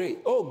 oh grave,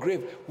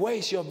 where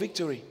is your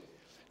victory?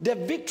 The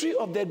victory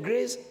of the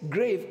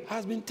grave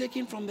has been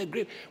taken from the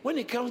grave. When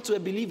it comes to a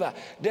believer,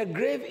 the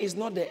grave is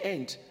not the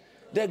end.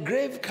 The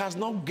grave has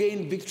not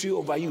gained victory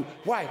over you.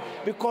 Why?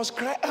 Because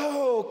Christ,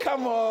 oh,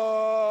 come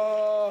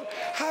on.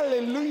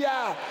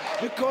 Hallelujah.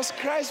 Because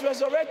Christ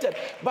resurrected.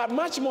 But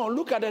much more,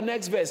 look at the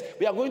next verse.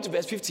 We are going to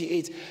verse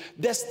 58.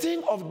 The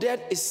sting of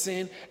death is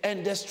sin,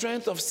 and the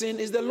strength of sin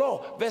is the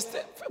law. Verse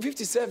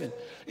 57.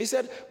 He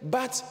said,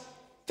 but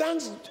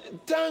thanks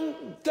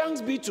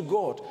be to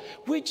God,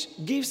 which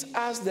gives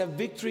us the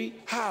victory.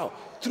 How?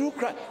 Through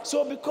Christ.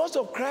 So because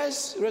of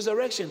Christ's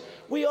resurrection,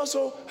 we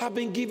also have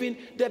been given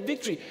the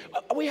victory.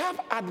 We have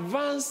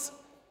advanced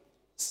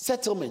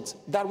settlement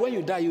that when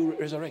you die, you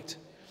resurrect.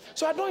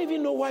 So I don't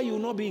even know why you will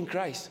not be in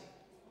Christ.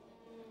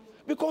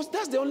 Because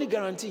that's the only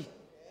guarantee.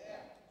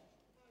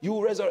 You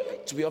will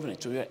resurrect. To be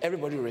honest,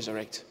 everybody will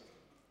resurrect.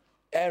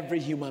 Every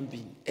human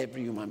being,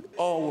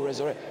 all will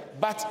resurrect.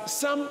 But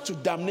some to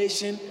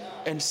damnation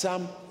and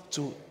some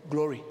to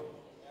glory.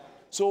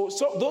 So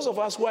those of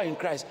us who are in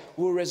Christ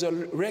will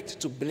resurrect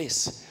to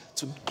bliss,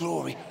 to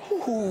glory.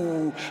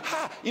 Ooh.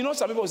 You know,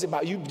 some people say,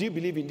 but do you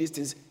believe in these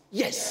things?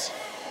 Yes.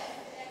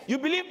 You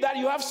believe that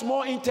you have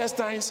small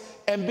intestines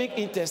and big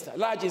intestine,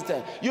 large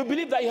intestine. You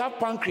believe that you have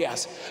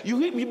pancreas. You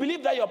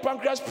believe that your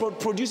pancreas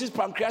produces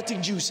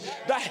pancreatic juice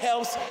that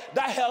helps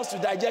to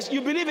digest.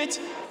 You believe it?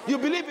 You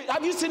believe it?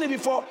 Have you seen it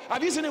before?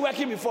 Have you seen it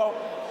working before?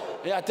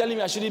 They are telling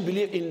me I shouldn't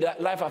believe in the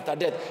life after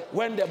death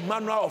when the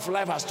manual of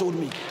life has told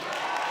me.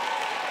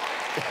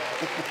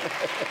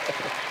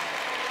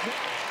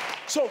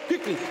 So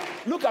quickly,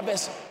 look at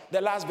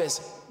the last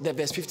verse, the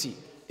verse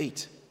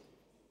 58.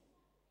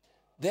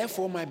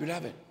 Therefore, my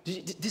beloved,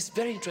 this is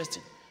very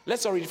interesting.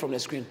 Let's all read it from the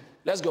screen.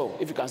 Let's go,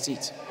 if you can see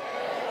it.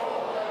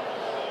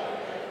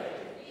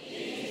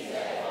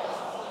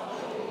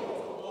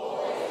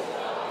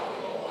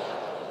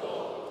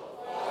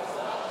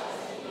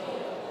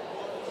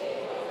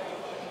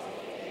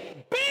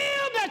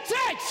 Build the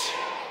church.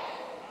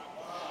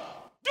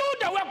 Do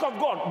the work of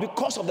God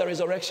because of the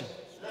resurrection.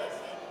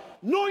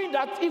 Knowing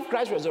that if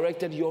Christ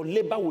resurrected, your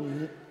labor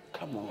will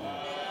come on.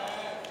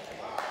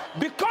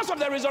 Because of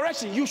the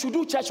resurrection, you should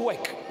do church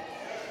work.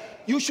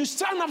 You should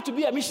sign up to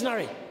be a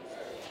missionary.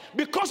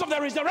 Because of the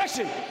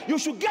resurrection, you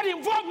should get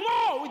involved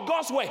more with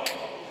God's work.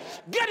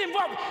 Get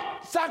involved.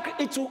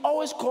 It will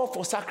always call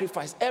for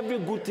sacrifice. Every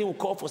good thing will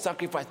call for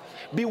sacrifice.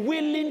 Be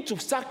willing to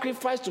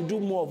sacrifice to do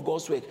more of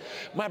God's work.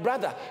 My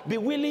brother, be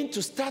willing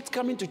to start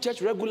coming to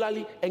church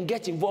regularly and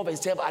get involved and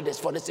serve others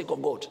for the sake of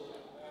God.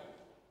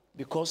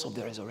 Because of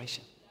the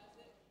resurrection.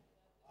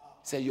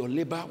 Say your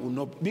labor will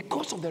not,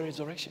 because of the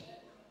resurrection.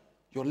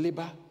 Your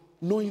labor,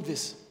 knowing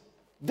this.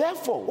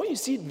 Therefore, when you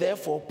see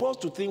therefore, pause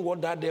to think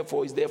what that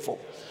therefore is there for.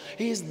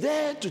 He is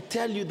there to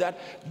tell you that,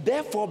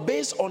 therefore,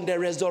 based on the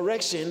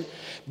resurrection,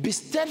 be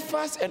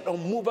steadfast and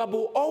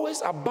unmovable,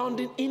 always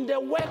abounding in the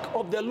work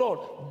of the Lord.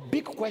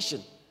 Big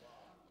question.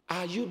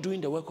 Are you doing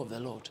the work of the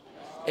Lord?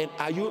 And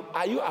are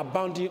you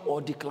abounding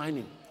or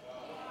declining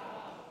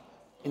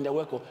in the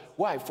work of?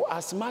 Why? For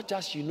as much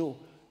as you know,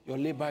 your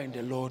labor in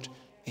the Lord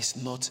is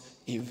not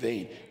in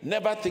vain.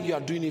 Never think you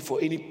are doing it for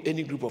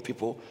any group of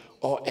people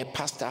or a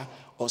pastor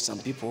or some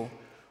people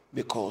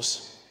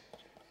because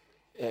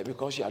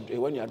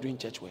when you are doing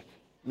church work.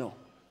 No.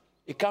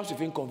 It comes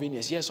with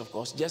inconvenience, yes, of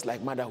course, just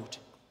like motherhood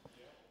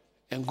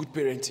and good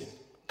parenting.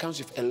 It comes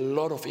with a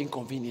lot of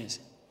inconvenience.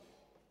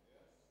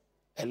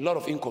 A lot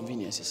of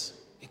inconveniences.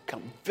 It can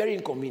be very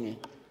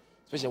inconvenient,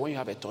 especially when you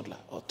have a toddler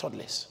or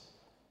toddlers.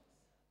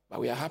 But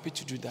we are happy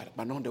to do that,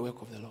 but not the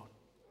work of the Lord.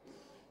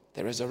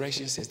 The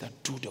resurrection says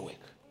that do the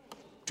work.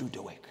 Do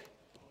the work.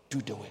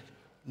 Do the work.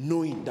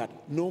 Knowing that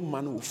no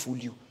man will fool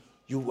you.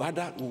 You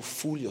rather will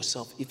fool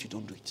yourself if you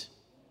don't do it.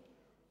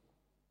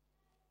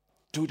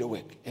 Do the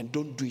work and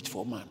don't do it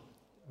for man.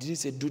 Didn't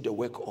say do the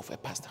work of a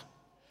pastor.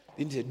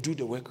 Didn't say do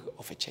the work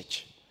of a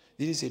church.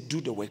 Didn't say do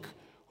the work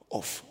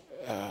of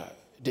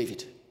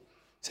David.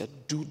 Said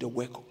do the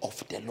work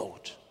of the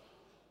Lord.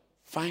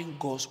 Find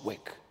God's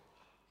work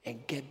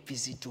and get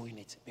busy doing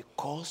it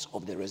because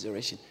of the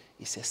resurrection.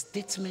 It's a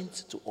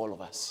statement to all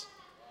of us.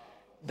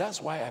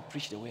 That's why I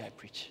preach the way I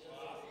preach.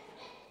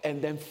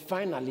 And then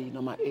finally,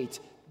 number 8,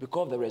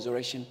 because of the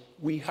resurrection,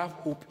 we have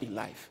hope in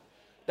life.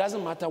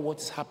 Doesn't matter what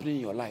is happening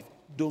in your life.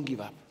 Don't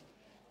give up,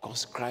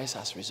 because Christ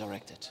has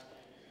resurrected.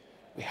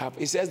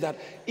 It says that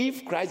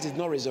if Christ did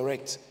not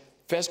resurrect,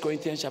 1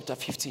 Corinthians chapter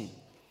 15,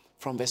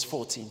 from verse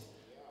 14,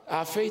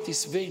 our faith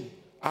is vain.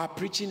 Our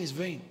preaching is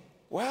vain.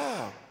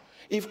 Wow.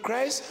 If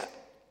Christ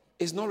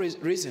is not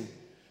risen,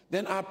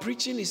 then our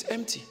preaching is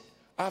empty.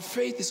 Our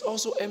faith is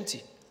also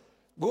empty.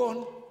 Go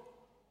on.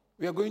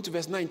 We are going to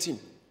verse 19.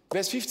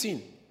 Verse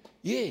 15.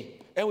 Yea.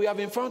 And we have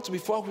been found to be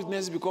false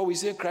witnesses, because we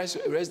say Christ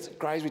raised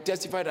Christ. We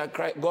testify that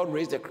God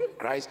raised the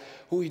Christ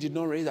who he did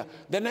not raise.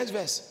 The next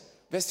verse.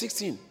 Verse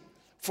 16.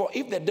 For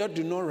if the dead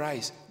do not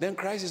rise, then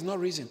Christ is not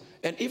risen.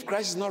 And if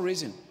Christ is not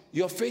risen,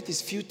 your faith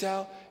is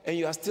futile and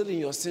you are still in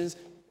your sins.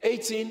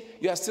 18,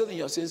 you are still in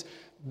your sins.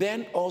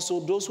 Then also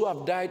those who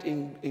have died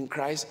in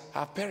Christ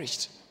have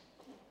perished.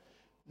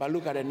 But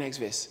look at the next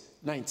verse,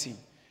 19.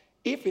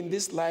 If in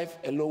this life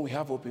alone we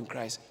have hope in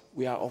Christ,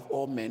 we are of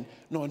all men.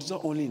 No, it's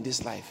not only in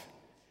this life.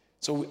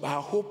 So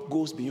our hope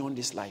goes beyond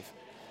this life.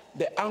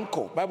 The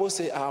anchor, Bible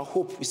says our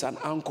hope is an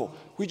anchor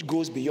which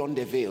goes beyond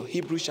the veil.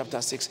 Hebrews chapter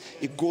 6,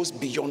 it goes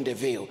beyond the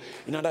veil.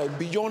 In other words,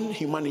 beyond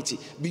humanity,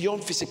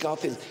 beyond physical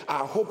things.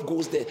 Our hope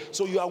goes there.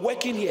 So you are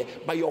working here,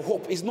 but your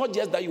hope is not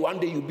just that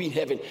one day you'll be in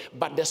heaven,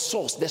 but the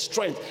source, the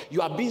strength.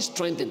 You are being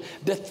strengthened.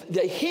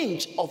 The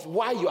hinge of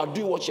why you are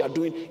doing what you are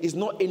doing is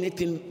not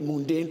anything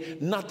mundane,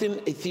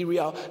 nothing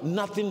ethereal,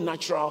 nothing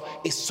natural.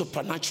 It's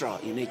supernatural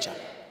in nature.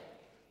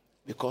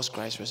 Because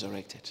Christ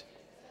resurrected.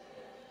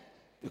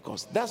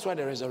 Because that's why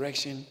the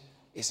resurrection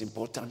is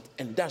important,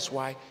 and that's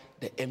why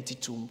the empty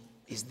tomb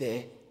is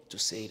there to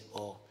say it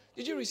all.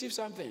 Did you receive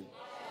something?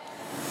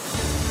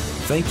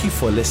 Thank you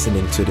for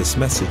listening to this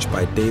message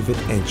by David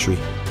Entry.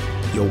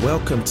 You're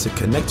welcome to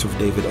connect with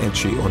David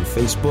Entry on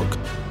Facebook,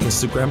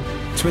 Instagram,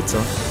 Twitter,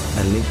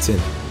 and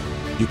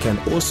LinkedIn. You can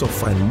also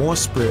find more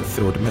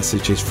spirit-filled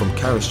messages from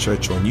Charis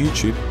Church on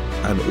YouTube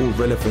and all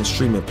relevant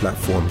streaming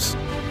platforms.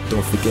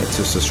 Don't forget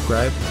to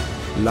subscribe,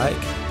 like,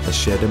 and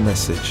share the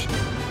message.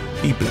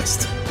 Be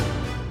blessed.